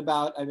little bit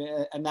about. I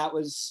mean, and that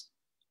was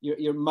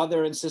your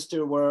mother and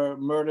sister were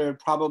murdered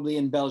probably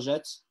in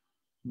Belzec,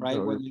 right?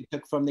 No. When you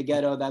took from the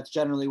ghetto, that's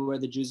generally where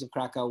the Jews of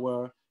Krakow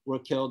were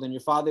killed. And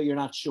your father, you're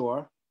not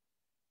sure.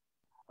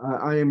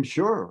 I am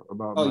sure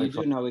about. Oh, you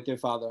do know with your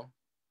father,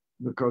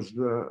 because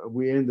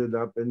we ended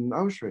up in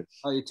Auschwitz.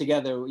 Oh, you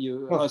together.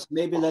 So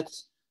maybe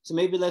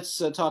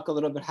let's talk a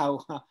little bit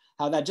how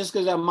that. Just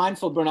because I'm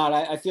mindful, Bernard,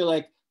 I feel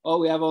like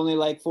we have only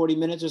like 40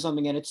 minutes or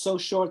something, and it's so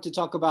short to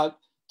talk about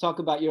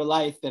your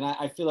life, and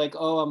I feel like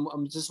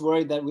I'm just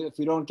worried that if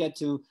we don't get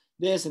to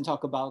this and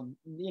talk about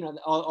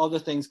all the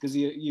things, because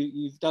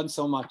you've done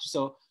so much.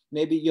 So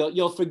maybe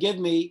you'll forgive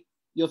me.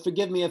 You'll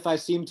forgive me if I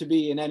seem to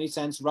be in any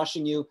sense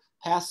rushing you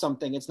past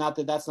something. It's not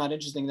that that's not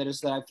interesting. That is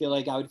that I feel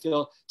like I would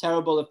feel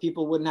terrible if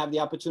people wouldn't have the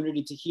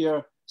opportunity to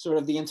hear sort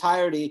of the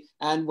entirety.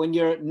 And when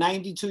you're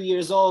 92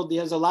 years old,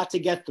 there's a lot to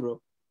get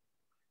through.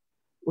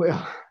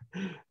 Well,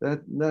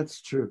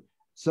 that's true.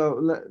 So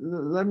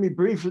let me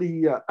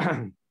briefly,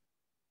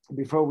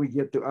 before we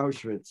get to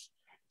Auschwitz,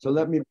 so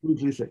let me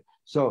briefly say,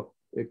 so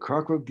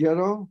Krakow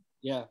ghetto,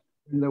 yeah,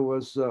 and there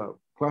was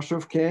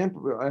Pruszków camp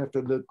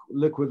after the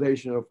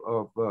liquidation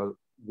of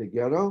the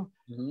ghetto,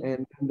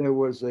 and there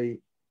was a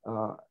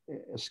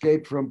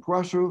escape from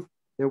Pruszków.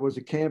 There was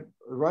a camp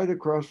right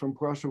across from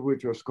Pruszków,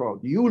 which was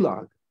called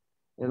Ulag,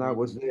 and I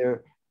was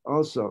there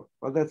also.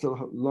 But that's a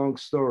long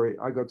story.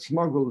 I got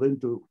smuggled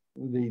into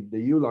the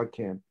Ulag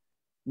camp.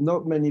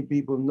 Not many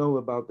people know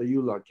about the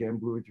Ulag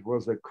camp, which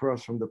was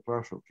across from the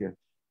Pruszków camp.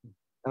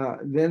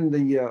 Then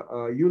the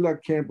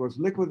Ulag camp was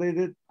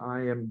liquidated. I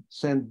am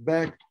sent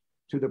back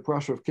to the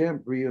Pruszków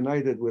camp,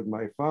 reunited with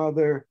my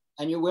father.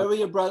 And where were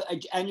your brother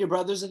and your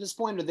brothers at this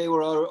point, or they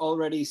were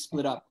already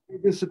split up? They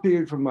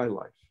disappeared from my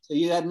life. So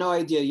you had no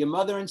idea. Your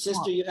mother and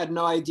sister, you had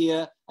no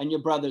idea, and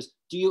your brothers.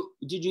 Did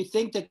you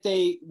think that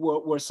they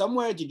were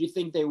somewhere? Did you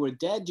think they were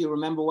dead? Do you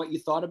remember what you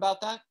thought about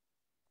that?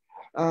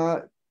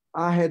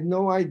 I had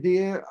no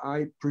idea.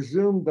 I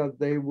presumed that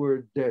they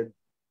were dead,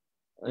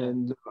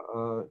 and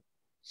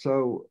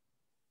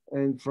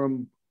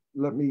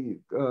let me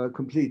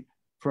complete.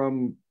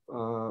 From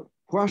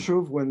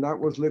Pruszków, when that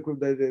was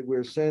liquidated, we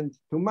were sent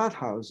to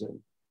Mauthausen.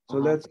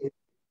 So that's a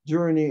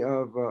journey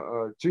of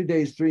 3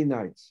 days, 3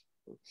 nights,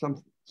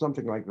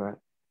 something like that.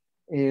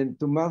 And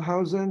to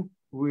Mauthausen,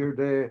 we're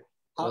there.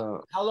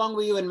 How long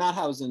were you in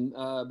Mauthausen,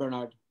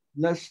 Bernard?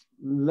 Less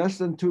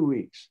than 2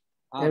 weeks.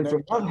 And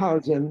from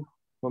Mauthausen,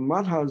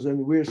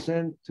 we're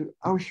sent to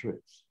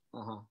Auschwitz.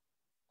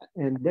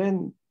 And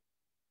then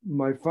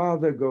my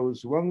father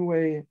goes one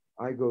way,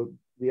 I go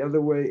the other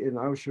way in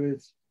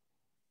Auschwitz.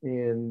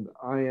 And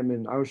I am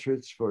in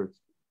Auschwitz for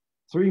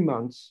 3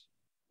 months,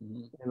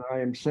 and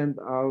I am sent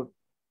out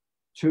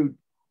to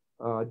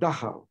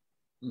Dachau,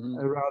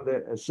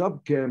 rather a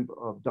subcamp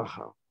of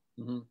Dachau.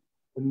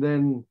 And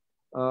then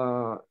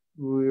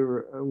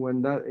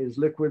when that is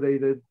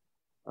liquidated,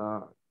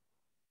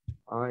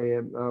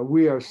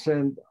 we are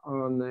sent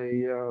on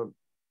a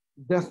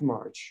death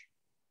march,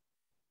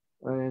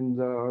 and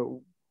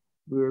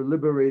we were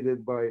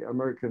liberated by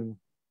American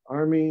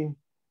Army.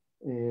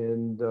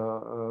 And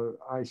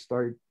I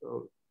start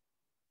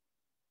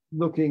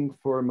looking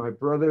for my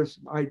brothers.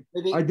 I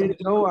didn't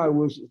know I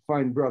was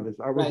find brothers.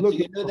 I was looking.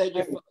 So you knew that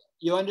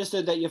you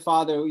understood that you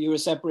were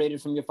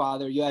separated from your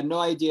father. You had no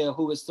idea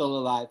who was still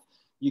alive.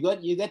 You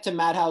get to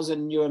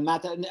Mauthausen. You're in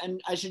Mauthausen, and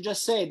I should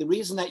just say the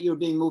reason that you're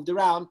being moved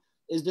around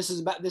is this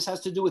has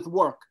to do with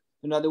work.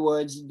 In other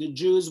words, the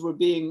Jews were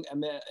being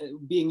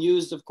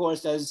used, of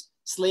course, as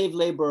slave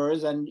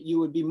laborers, and you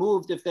would be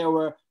moved if they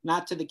were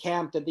not to the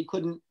camp, that they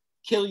couldn't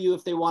kill you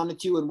if they wanted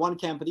to in one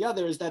camp or the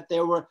other, is that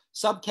there were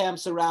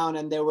sub-camps around,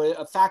 and there were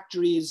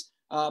factories,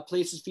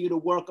 places for you to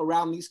work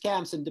around these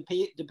camps, and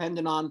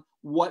depending on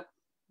what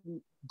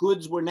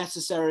goods were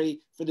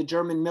necessary for the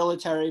German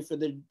military,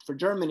 for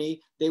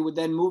Germany, they would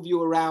then move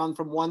you around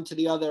from one to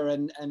the other,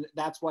 and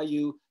that's why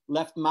you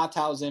left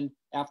Mauthausen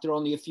after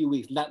only a few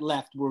weeks.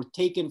 Were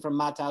taken from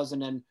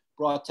Mauthausen and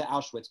brought to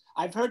Auschwitz.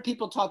 I've heard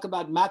people talk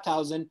about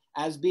Mauthausen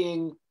as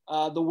being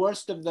the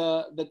worst of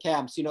the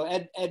camps. You know,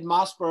 Ed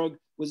Mossberg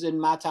was in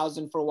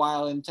Mauthausen for a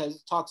while and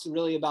talks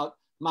really about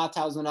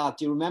Mauthausen.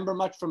 Do you remember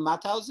much from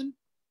Mauthausen?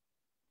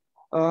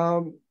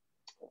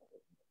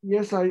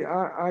 Yes,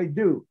 I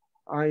do.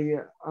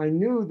 I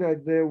knew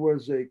that there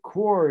was a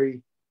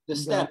quarry. The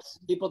steps.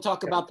 People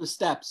talk about the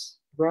steps.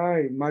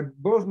 Right.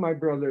 Both my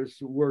brothers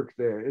worked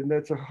there, and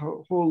that's a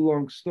whole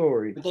long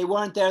story. But they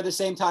weren't there the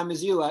same time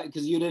as you,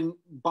 because you didn't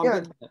bump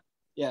into them.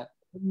 Yeah.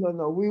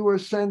 No. We were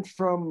sent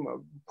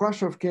from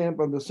Pruszków camp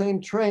on the same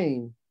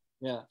train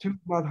to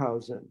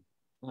Mauthausen.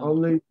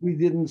 Only we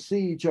didn't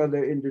see each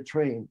other in the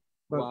train,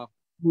 but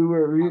we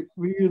were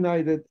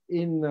reunited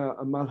in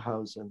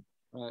Mauthausen.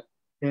 Right.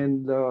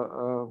 And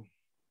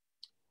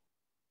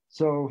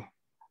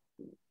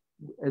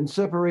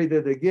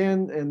separated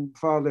again, and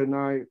father and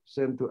I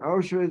sent to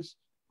Auschwitz.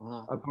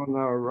 Upon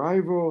our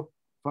arrival,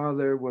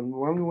 father went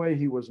one way.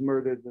 He was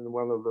murdered in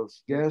one of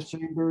those gas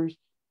chambers.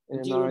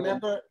 And do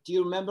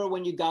you remember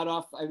when you got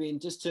off? I mean,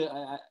 do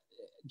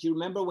you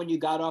remember when you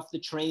got off the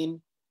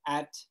train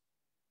at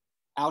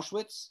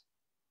Auschwitz?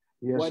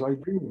 Yes, I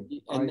do.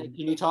 And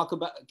can you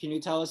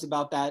tell us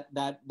about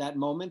that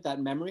moment, that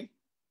memory?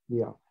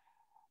 Yeah.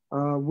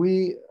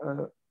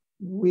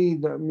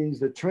 That means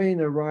the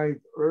train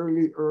arrived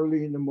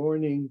early in the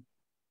morning,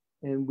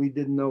 and we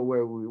didn't know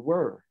where we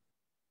were.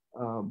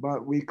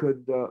 But we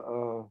could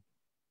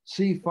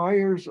see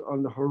fires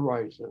on the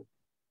horizon,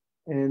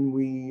 and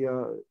we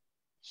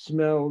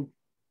smelled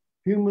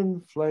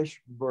human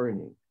flesh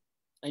burning.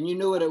 And you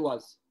knew what it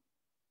was?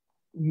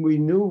 We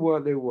knew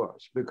what it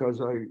was because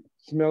I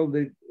smelled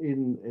it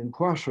in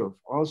Krakow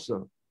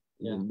also,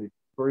 yeah. In the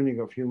burning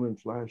of human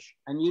flesh.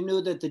 And you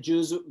knew that the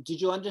Jews,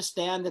 did you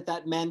understand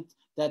that meant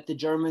that the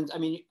Germans, I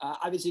mean,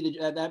 obviously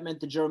that meant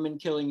the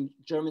Germans killing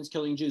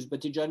Jews,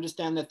 but did you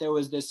understand that there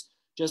was this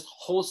just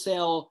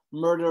wholesale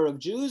murder of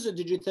Jews? Or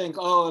did you think,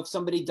 oh, if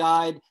somebody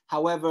died,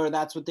 however,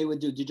 that's what they would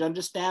do? Did you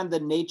understand the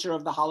nature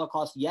of the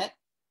Holocaust yet?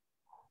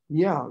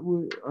 Yeah,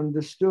 we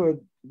understood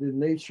the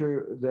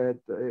nature that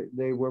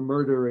they were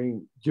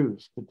murdering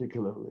Jews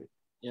particularly.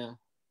 Yeah.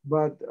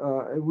 But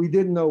we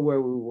didn't know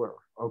where we were,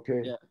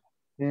 okay? Yeah.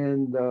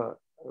 And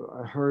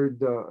I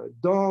heard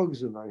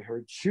dogs and I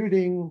heard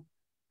shooting.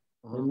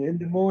 And in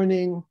the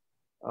morning,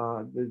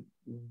 the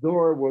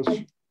door was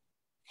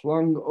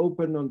flung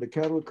open on the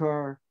cattle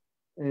car,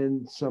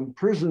 and some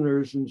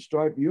prisoners in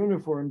striped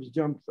uniforms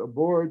jumped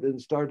aboard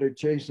and started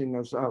chasing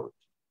us out.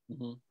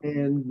 Mm-hmm.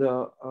 And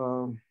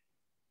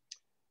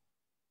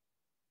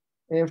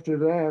after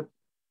that,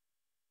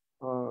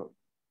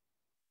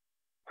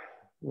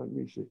 let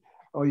me see.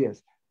 Oh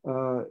yes,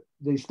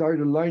 they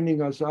started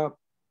lining us up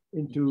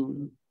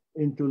into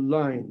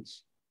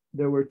lines.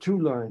 There were two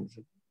lines,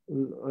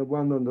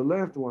 one on the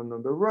left, one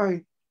on the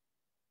right,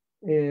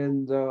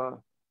 and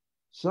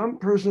some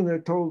prisoner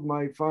told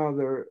my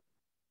father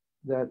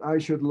that I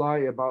should lie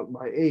about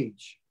my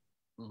age.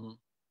 Mm-hmm.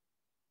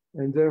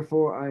 And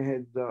therefore I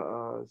had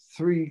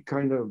three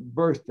kind of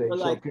birthdays.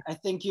 Like, okay. I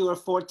think you were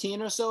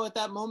 14 or so at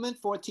that moment,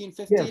 14,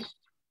 15? Yes,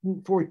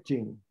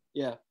 14.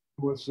 Yeah.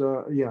 Was,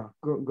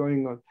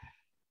 going on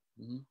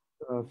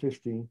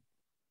 15.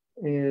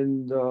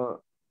 And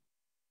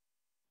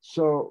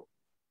so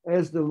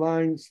as the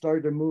line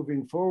started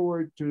moving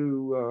forward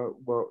to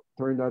what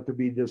turned out to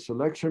be the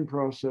selection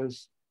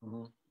process,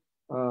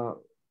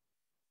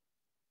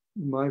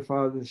 my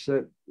father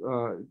said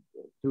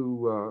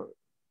to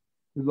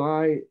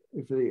lie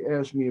if they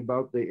asked me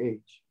about the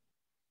age.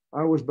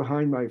 I was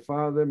behind my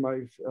father,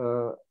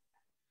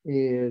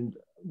 and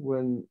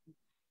when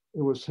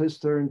it was his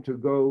turn to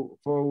go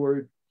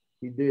forward,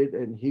 he did,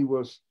 and he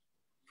was,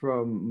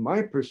 from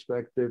my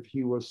perspective,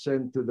 he was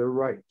sent to the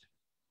right.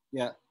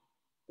 Yeah.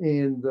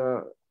 And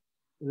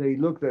they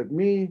looked at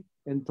me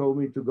and told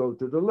me to go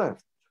to the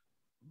left.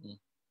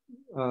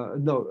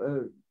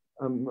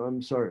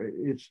 I'm sorry,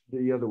 it's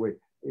the other way.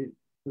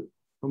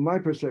 From my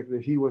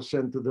perspective, he was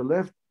sent to the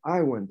left,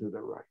 I went to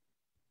the right.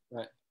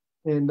 Right.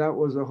 And that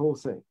was the whole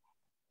thing.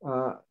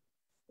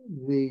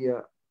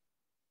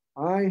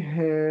 I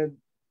had,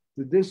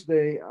 to this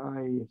day,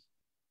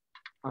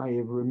 I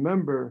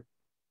remember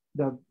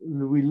that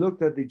we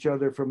looked at each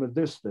other from a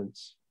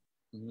distance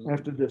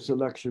after the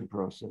selection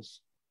process.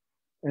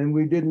 And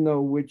we didn't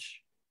know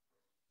which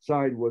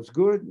side was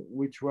good,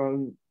 which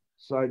one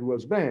side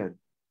was bad.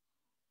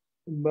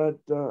 But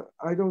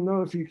I don't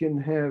know if you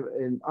can have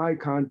an eye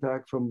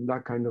contact from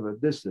that kind of a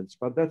distance,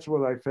 but that's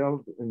what I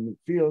felt and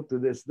feel to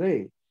this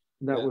day.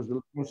 And that was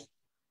the last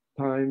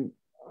time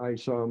I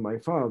saw my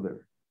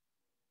father.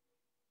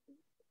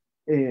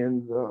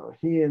 And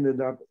he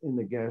ended up in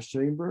the gas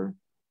chamber.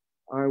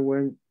 I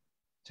went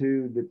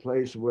to the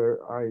place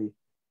where I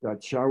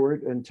got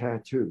showered and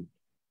tattooed.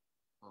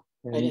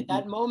 And at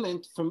that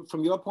moment,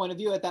 from your point of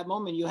view, at that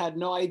moment, you had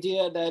no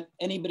idea that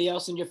anybody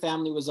else in your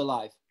family was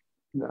alive.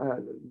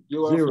 You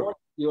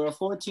were a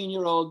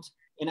 14-year-old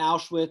in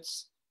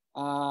Auschwitz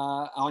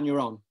on your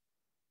own.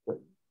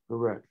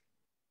 Correct.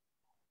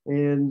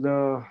 And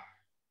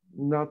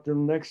not the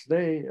next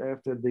day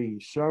after the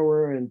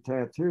shower and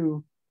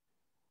tattoo,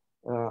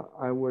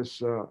 I was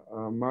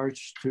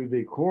marched to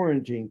the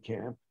quarantine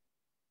camp,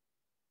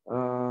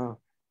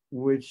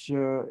 which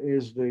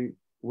is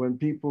when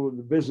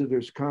the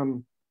visitors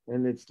come,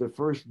 and it's the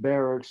first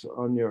barracks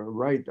on your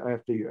right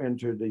after you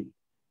enter the.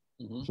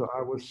 So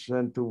I was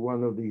sent to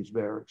one of these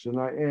barracks, and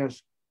I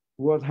asked,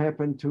 what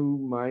happened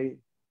to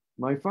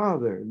my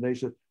father? And they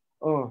said,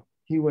 oh,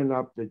 he went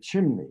up the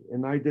chimney.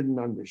 And I didn't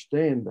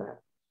understand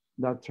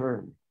that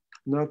term.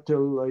 Not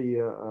till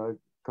a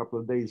couple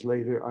of days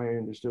later, I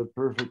understood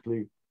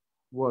perfectly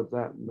what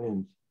that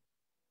meant.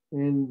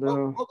 And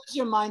what was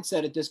your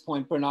mindset at this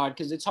point, Bernard?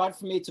 Because it's hard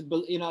for me to,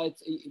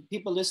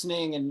 people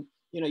listening, and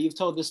you've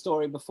told this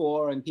story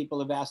before, and people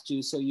have asked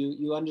you, so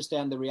you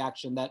understand the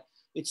reaction that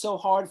it's so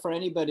hard for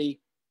anybody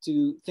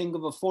to think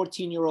of a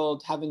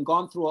 14-year-old having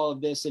gone through all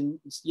of this and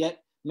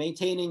yet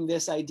maintaining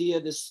this idea,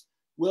 this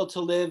will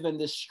to live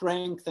and this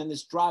strength and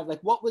this drive?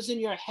 Like, what was in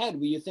your head?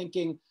 Were you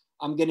thinking,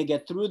 I'm going to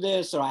get through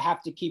this, or I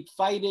have to keep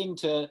fighting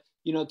to,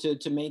 you know,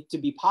 to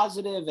be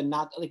positive and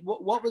not like,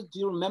 what was, do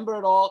you remember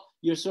at all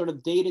your sort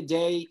of day to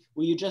day?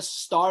 Were you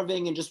just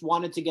starving and just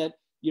wanted to get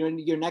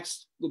your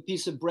next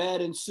piece of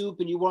bread and soup,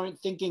 and you weren't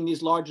thinking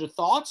these larger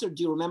thoughts? Or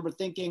do you remember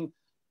thinking,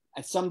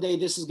 at someday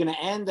this is going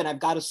to end and I've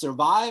got to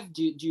survive?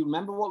 Do you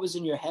remember what was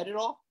in your head at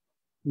all?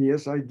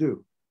 Yes, I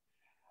do.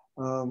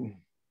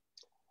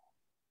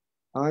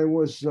 I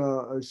was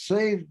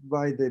saved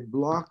by the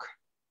block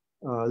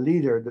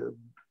leader, the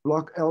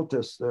block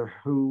eldest there,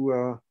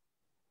 who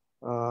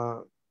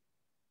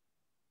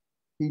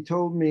he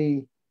told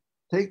me,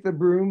 take the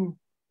broom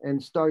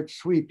and start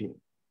sweeping,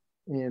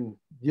 and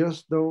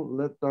just don't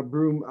let the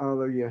broom out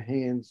of your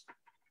hands.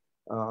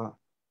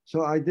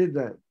 So I did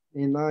that,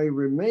 and I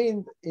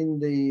remained in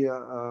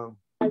the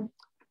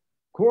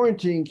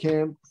quarantine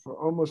camp for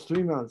almost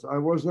 3 months. I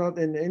was not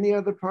in any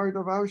other part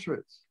of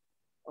Auschwitz,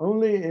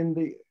 only in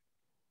the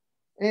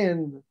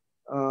end.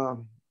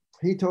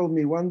 He told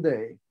me one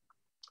day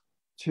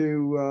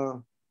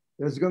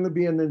there's going to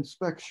be an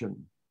inspection.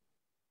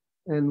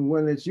 And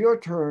when it's your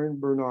turn,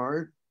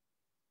 Bernard,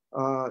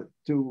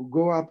 to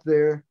go up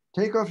there,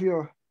 take off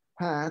your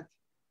hat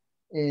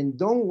and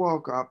don't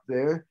walk up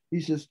there.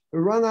 He says,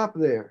 run up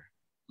there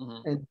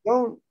and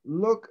don't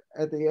look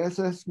at the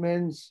SS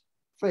man's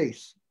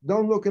face.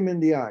 Don't look him in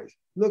the eyes.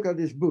 Look at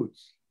his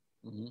boots.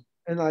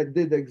 And I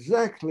did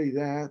exactly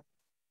that.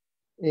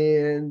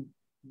 And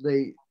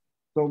they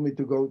told me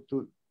to go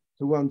to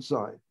one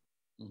side.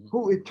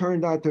 Who it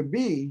turned out to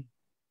be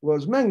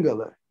was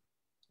Mengele.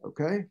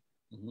 Okay.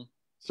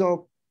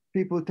 So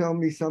people tell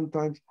me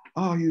sometimes,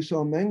 oh, you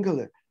saw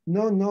Mengele.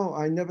 No,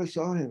 I never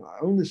saw him. I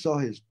only saw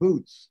his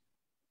boots.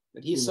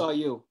 But he saw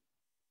you.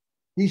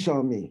 He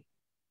saw me.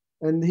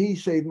 And he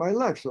saved my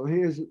life. So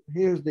here's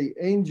the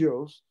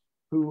angels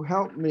who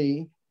helped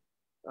me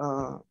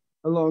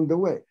along the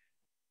way.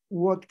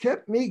 What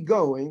kept me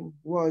going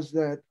was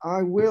that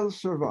I will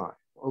survive.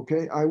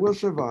 Okay, I will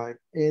survive,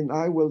 and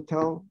I will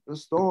tell the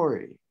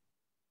story.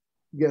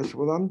 Guess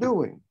what I'm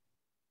doing?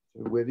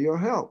 With your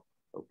help,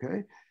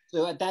 okay?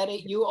 So at that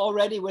age, you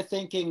already were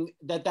thinking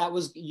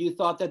you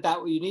thought that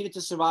you needed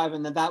to survive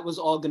and that was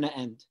all going to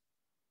end.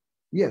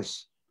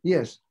 Yes.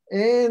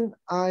 And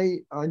I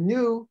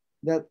knew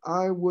that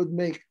I would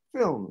make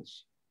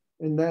films,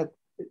 and that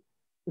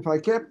if I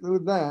kept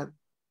with that,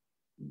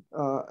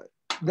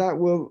 that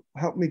will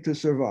help me to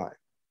survive.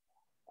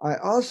 I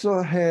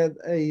also had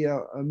a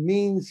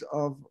means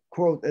of,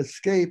 quote,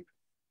 escape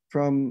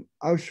from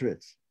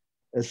Auschwitz,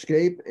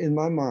 escape in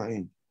my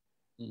mind.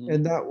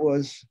 And that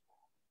was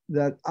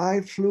that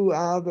I flew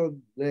out of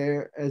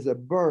there as a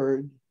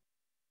bird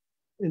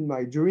in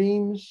my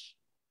dreams,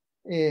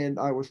 and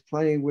I was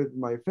playing with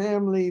my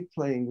family,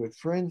 playing with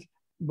friends,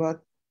 but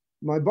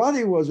my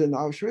body was in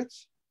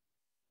Auschwitz,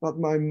 but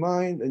my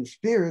mind and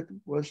spirit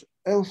was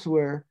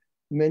elsewhere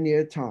many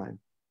a time.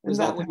 Was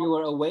that when you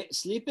were awake,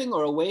 sleeping,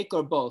 or awake,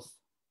 or both?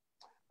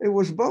 It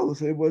was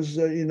both. It was,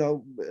 in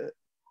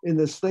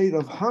a state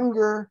of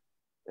hunger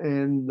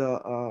and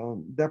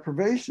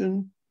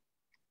deprivation.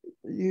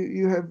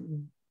 You have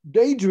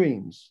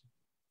daydreams,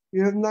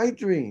 you have night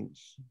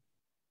dreams.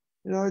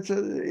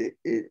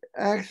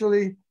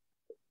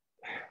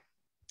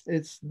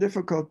 It's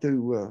difficult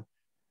to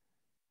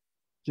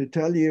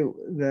tell you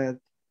that,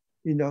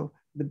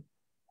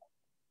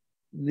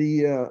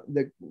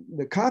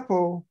 the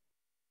capo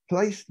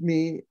placed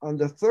me on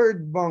the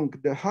third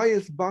bunk, the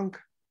highest bunk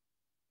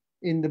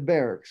in the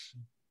barracks.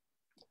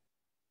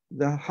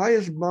 The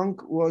highest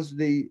bunk was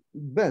the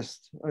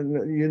best. And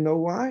you know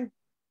why?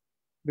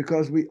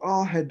 Because we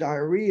all had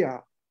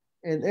diarrhea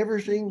and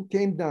everything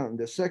came down.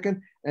 The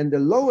second and the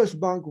lowest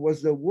bunk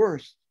was the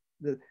worst.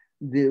 The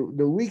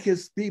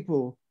weakest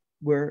people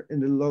were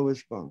in the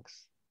lowest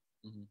bunks.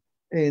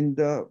 And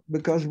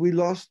because we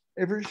lost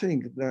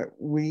everything that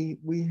we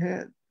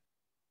had.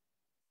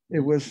 It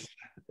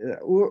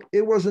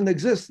was an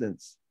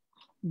existence,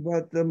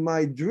 but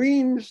my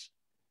dreams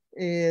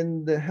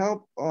and the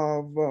help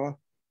of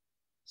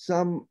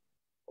some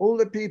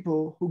older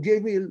people who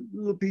gave me a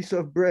little piece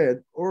of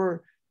bread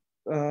or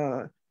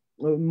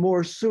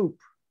more soup.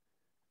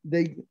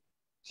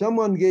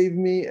 Someone gave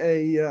me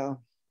a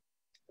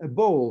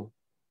bowl.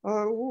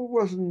 It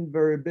wasn't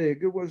very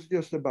big. It was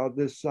just about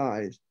this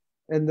size.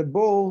 And the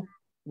bowl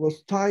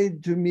was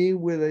tied to me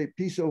with a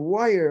piece of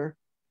wire,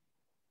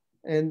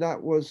 and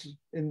that was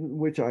in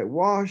which I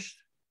washed,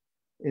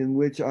 in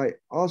which I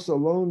also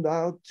loaned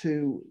out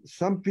to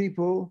some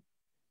people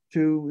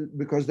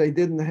because they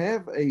didn't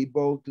have a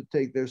bowl to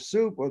take their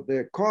soup or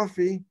their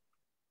coffee.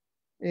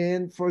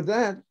 And for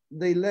that,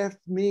 they left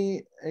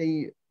me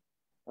a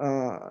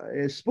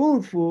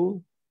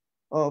spoonful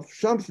of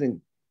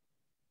something,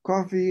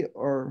 coffee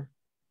or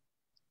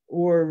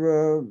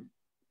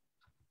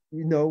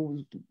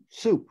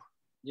soup.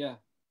 Yeah.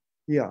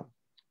 Yeah.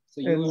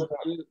 So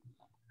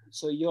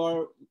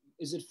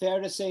is it fair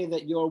to say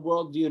that your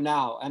worldview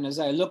now, and as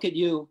I look at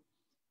you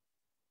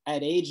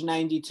at age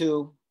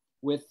 92,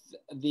 with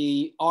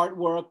the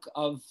artwork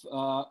of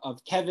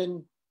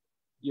Kevin,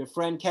 your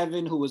friend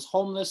Kevin, who was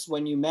homeless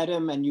when you met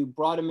him and you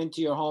brought him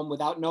into your home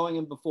without knowing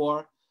him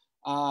before.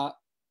 A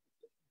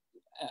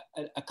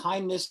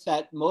kindness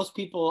that most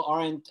people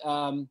aren't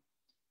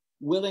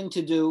willing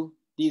to do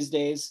these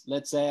days.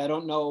 Let's say, I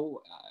don't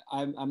know,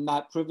 I'm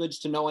not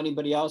privileged to know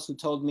anybody else who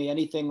told me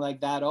anything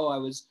like that.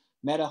 Oh,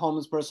 met a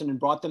homeless person and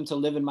brought them to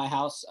live in my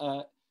house.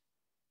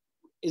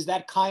 Is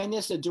that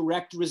kindness a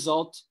direct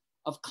result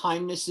of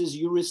kindnesses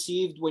you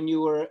received when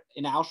you were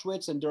in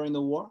Auschwitz and during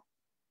the war?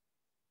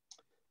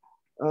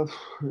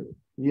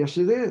 Yes,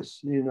 it is.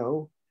 You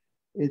know,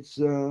 it's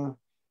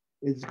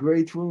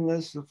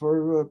gratefulness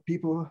for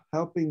people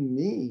helping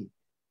me.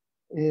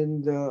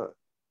 And,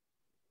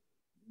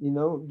 you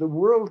know, the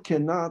world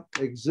cannot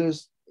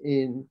exist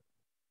in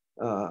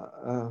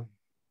a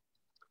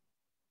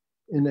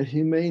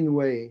humane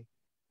way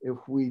if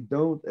we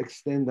don't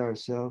extend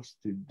ourselves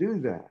to do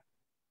that.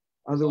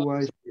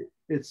 Otherwise,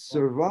 it's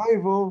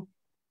survival,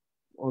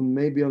 or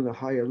maybe on a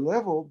higher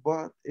level,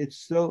 but it's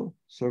still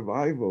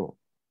survival.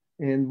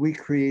 And we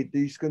create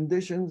these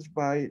conditions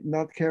by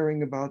not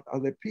caring about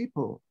other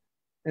people.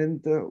 And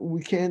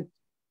we can't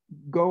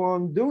go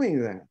on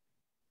doing that.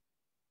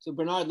 So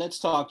Bernard, let's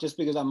talk, just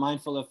because I'm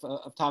mindful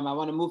of time. I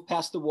want to move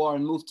past the war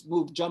and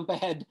jump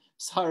ahead,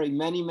 sorry,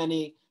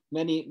 many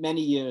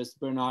years,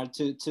 Bernard,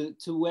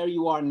 to where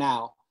you are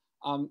now.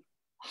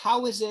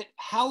 How is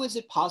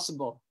it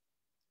possible,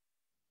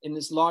 in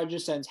this larger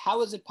sense,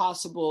 how is it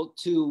possible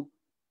to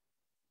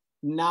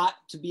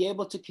be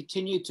able to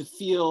continue to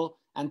feel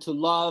and to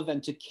love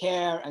and to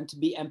care and to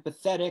be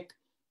empathetic,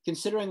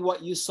 considering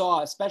what you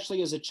saw,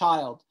 especially as a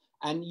child?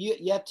 And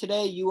yet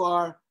today you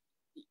are,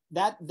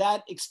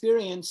 that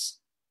experience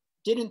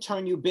didn't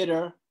turn you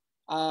bitter.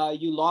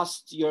 You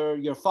lost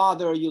your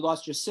father, you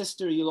lost your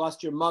sister, you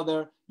lost your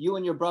mother, you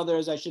and your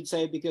brothers, I should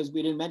say, because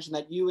we didn't mention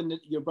that you and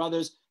your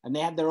brothers, and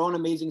they had their own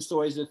amazing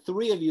stories. The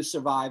three of you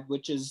survived,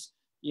 which is,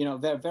 you know,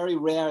 very, very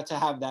rare to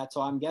have that.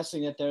 So I'm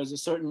guessing that there's a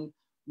certain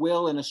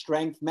will and a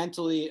strength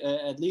mentally,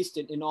 at least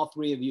in all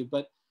three of you.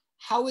 But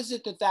how is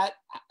it that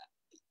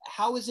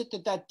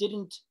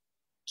didn't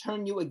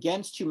turn you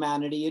against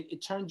humanity? It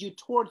turned you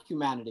toward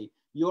humanity.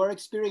 Your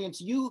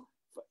experience,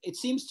 it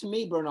seems to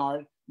me,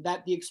 Bernard,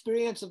 that the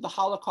experience of the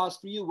Holocaust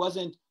for you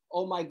wasn't,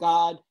 oh my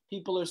God,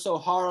 people are so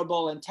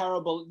horrible and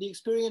terrible. The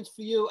experience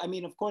for you, I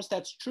mean, of course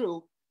that's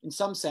true in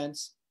some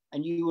sense,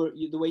 and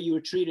the way you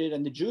were treated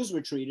and the Jews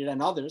were treated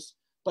and others.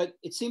 But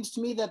it seems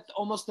to me that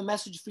almost the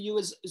message for you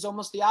is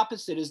almost the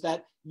opposite, is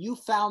that you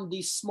found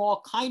these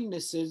small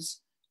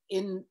kindnesses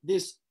in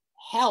this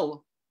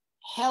hell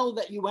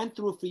that you went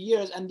through for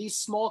years, and these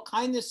small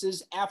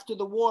kindnesses after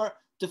the war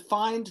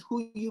defined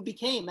who you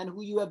became and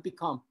who you have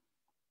become.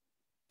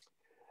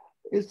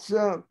 It's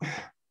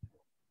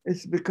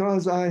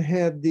because I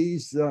had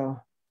these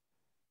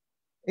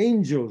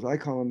angels, I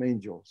call them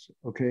angels,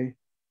 okay?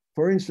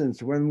 For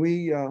instance, when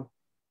we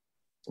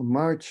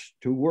marched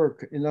to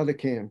work in other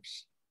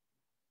camps,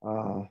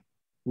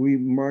 we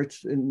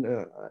marched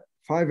in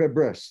 5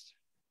 abreast,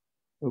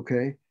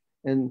 okay?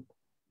 And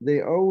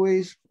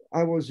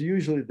I was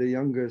usually the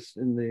youngest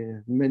in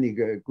the mini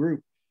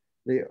group.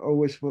 They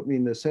always put me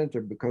in the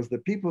center because the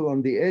people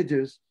on the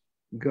edges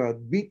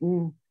got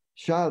beaten,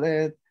 shot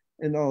at,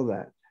 and all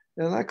that.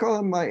 And I call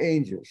them my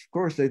angels. Of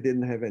course, they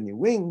didn't have any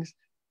wings,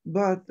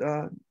 but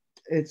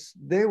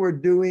they were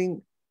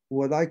doing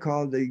what I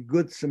call the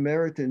Good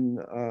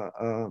Samaritan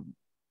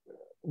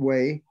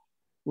way,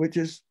 which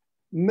is,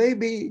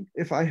 maybe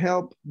if I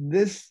help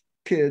this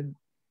kid,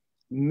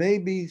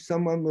 maybe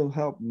someone will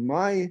help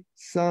my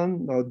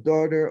son or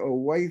daughter or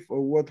wife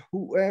or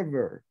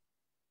whoever.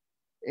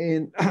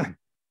 And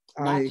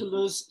not to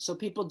lose, so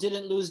people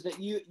didn't lose that.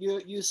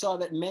 You saw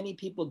that many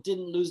people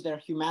didn't lose their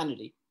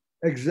humanity.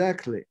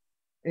 Exactly.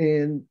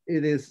 And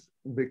it is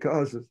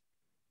because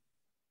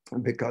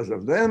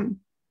of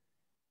them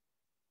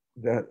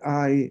that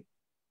I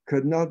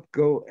could not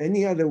go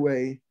any other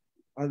way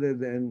other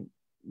than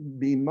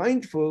be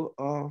mindful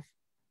of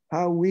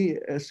how we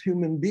as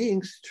human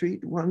beings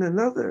treat one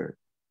another.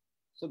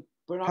 So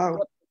Bernard,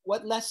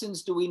 what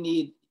lessons do we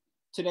need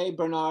today,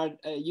 Bernard?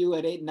 You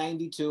at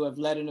 892 have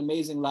led an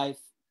amazing life.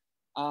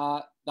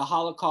 The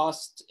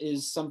Holocaust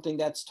is something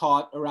that's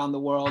taught around the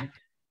world,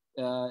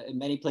 in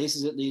many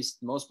places, at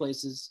least, most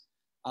places.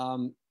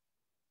 And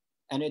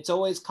it's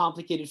always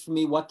complicated for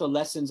me what the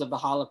lessons of the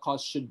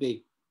Holocaust should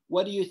be.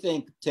 What do you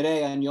think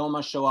today on Yom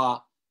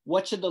HaShoah?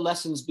 What should the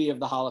lessons be of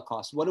the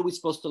Holocaust? What are we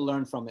supposed to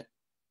learn from it?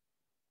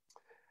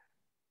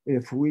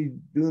 If we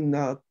do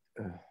not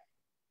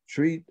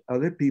treat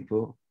other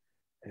people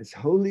as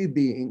holy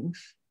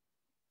beings,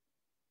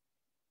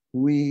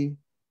 we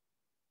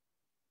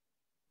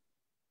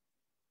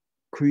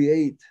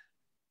create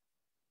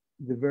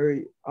the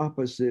very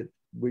opposite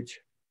which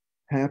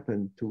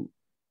happened to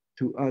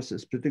us,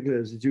 as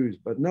particularly as Jews,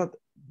 but not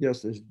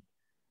just as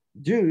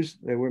Jews.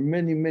 There were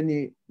many,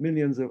 many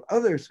millions of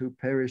others who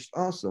perished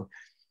also.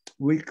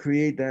 We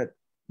create that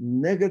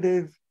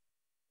negative,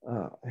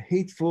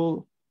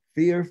 hateful,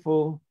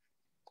 fearful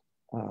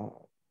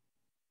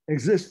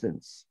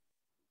existence.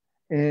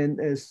 And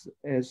as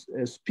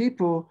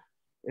people,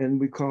 and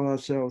we call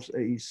ourselves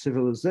a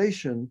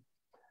civilization,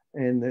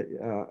 and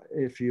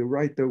if you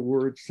write the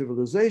word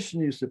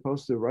civilization, you're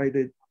supposed to write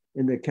it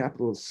in the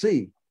capital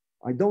C.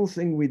 I don't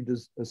think we,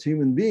 as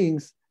human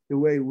beings, the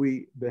way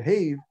we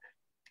behave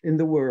in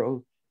the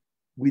world,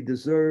 we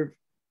deserve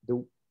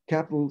the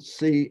capital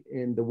C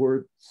in the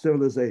word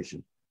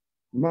civilization,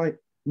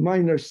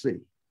 minor C.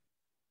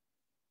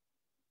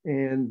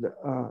 And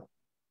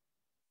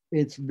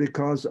it's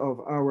because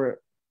of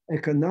our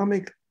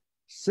economic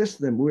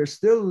system. We're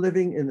still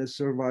living in a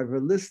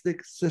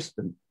survivalistic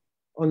system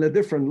on a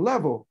different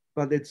level,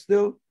 but it's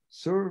still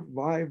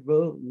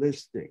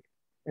survivalistic.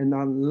 And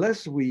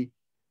unless we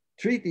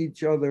treat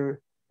each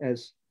other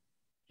as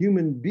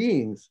human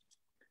beings,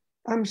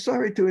 I'm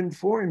sorry to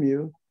inform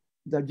you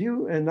that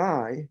you and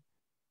I,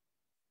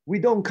 we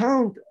don't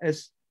count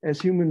as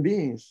human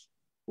beings.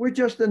 We're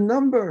just a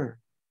number.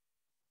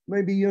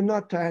 Maybe you're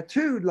not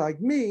tattooed like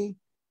me,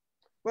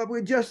 but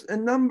we're just a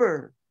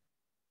number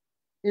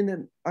in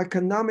an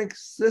economic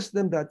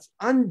system that's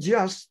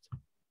unjust,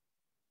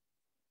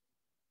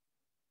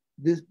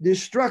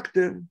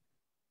 destructive,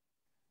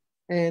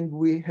 and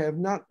we have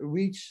not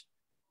reached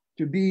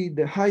to be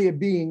the higher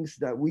beings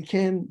that we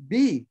can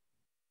be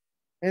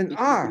and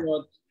are.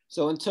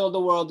 So until the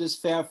world is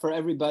fair for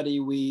everybody,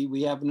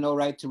 we have no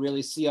right to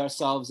really see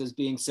ourselves as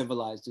being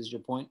civilized, is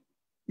your point?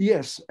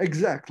 Yes,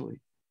 exactly.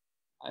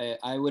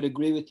 I would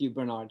agree with you,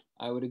 Bernard.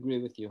 I would agree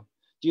with you.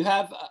 Do you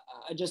have,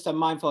 I'm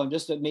mindful,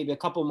 just maybe a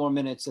couple more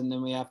minutes and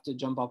then we have to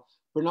jump off.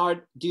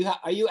 Bernard,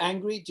 are you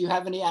angry? Do you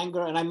have any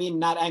anger? And I mean,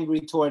 not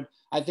angry toward,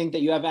 I think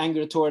that you have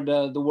anger toward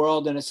the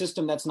world and a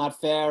system that's not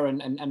fair.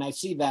 And I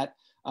see that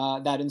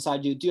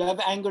inside you. Do you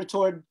have anger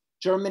toward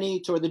Germany,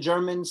 toward the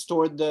Germans,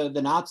 toward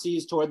the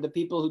Nazis, toward the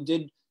people who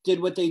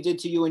did what they did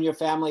to you and your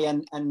family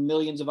and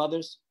millions of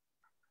others?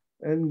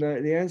 And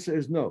the answer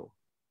is no.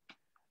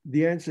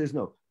 The answer is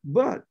no.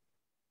 But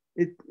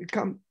it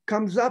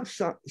comes up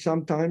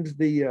sometimes,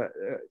 the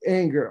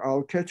anger.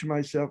 I'll catch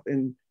myself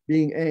in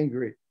being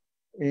angry.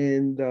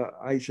 And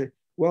I say,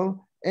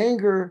 well,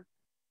 anger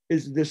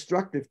is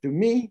destructive to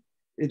me.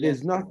 It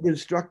is not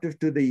destructive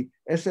to the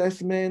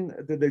SS men,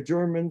 to the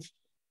Germans.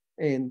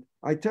 And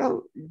I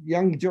tell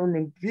young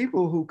German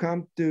people who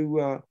come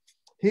to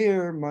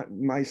hear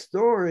my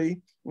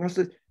story, I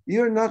said,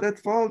 you're not at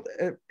fault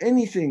at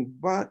anything,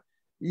 but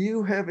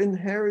you have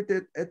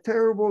inherited a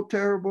terrible,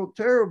 terrible,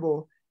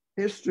 terrible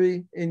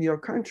history in your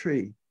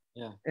country.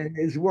 Yeah. And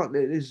is what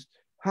it is,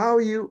 how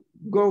you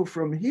go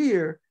from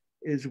here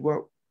is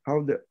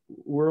how the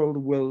world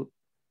will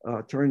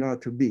turn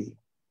out to be.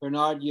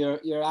 Bernard,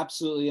 you're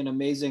absolutely an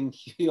amazing,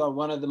 you are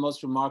one of the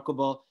most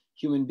remarkable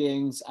human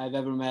beings I've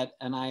ever met.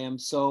 And I am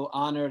so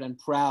honored and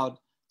proud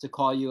to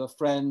call you a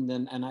friend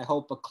and I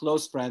hope a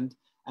close friend.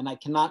 And I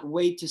cannot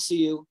wait to see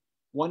you.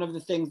 One of the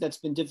things that's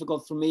been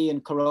difficult for me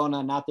in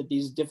Corona, not that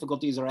these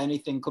difficulties are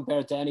anything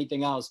compared to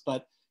anything else,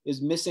 but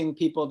is missing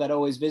people that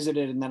always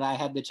visited and that I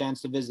had the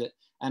chance to visit.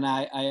 And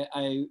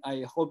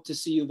I hope to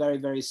see you very,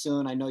 very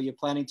soon. I know you're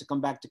planning to come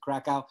back to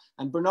Krakow.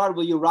 And Bernard,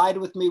 will you ride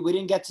with me? We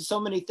didn't get to so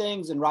many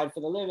things and ride for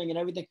the living and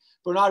everything.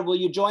 Bernard, will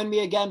you join me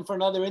again for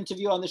another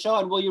interview on the show?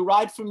 And will you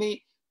ride for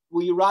me?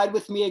 Will you ride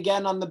with me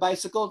again on the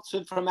bicycle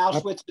from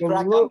Auschwitz to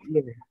Krakow?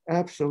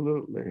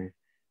 Absolutely.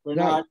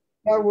 Bernard.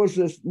 That was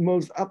the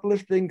most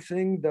uplifting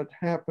thing that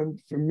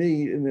happened for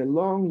me in a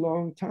long,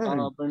 long time.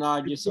 Oh,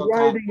 Bernard, you're so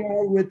riding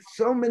out with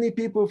so many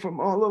people from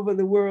all over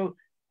the world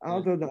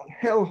out of that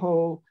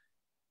hellhole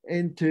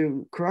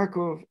into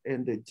Krakow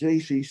and the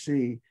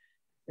JCC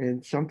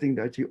and something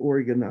that you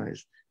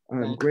organized.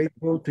 I'm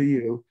grateful to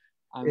you.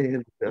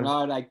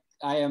 Bernard,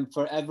 I am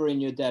forever in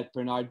your debt,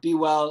 Bernard. Be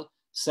well.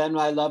 Send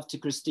my love to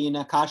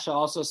Christina. Kasia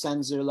also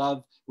sends her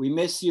love. We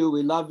miss you.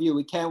 We love you.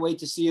 We can't wait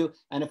to see you.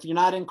 And if you're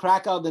not in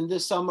Krakow, then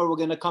this summer we're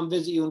going to come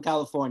visit you in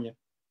California.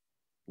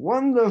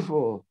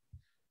 Wonderful.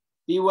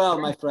 Be well,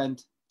 my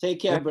friend. Take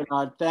care,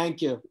 Bernard.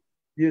 Thank you.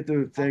 You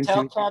too. Thank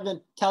you.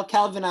 Tell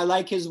Calvin I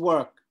like his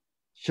work.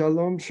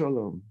 Shalom,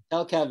 shalom.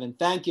 Tell Kevin.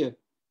 Thank you.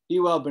 Be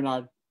well,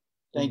 Bernard.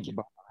 Thank you.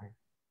 Bye.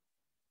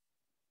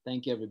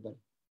 Thank you, everybody.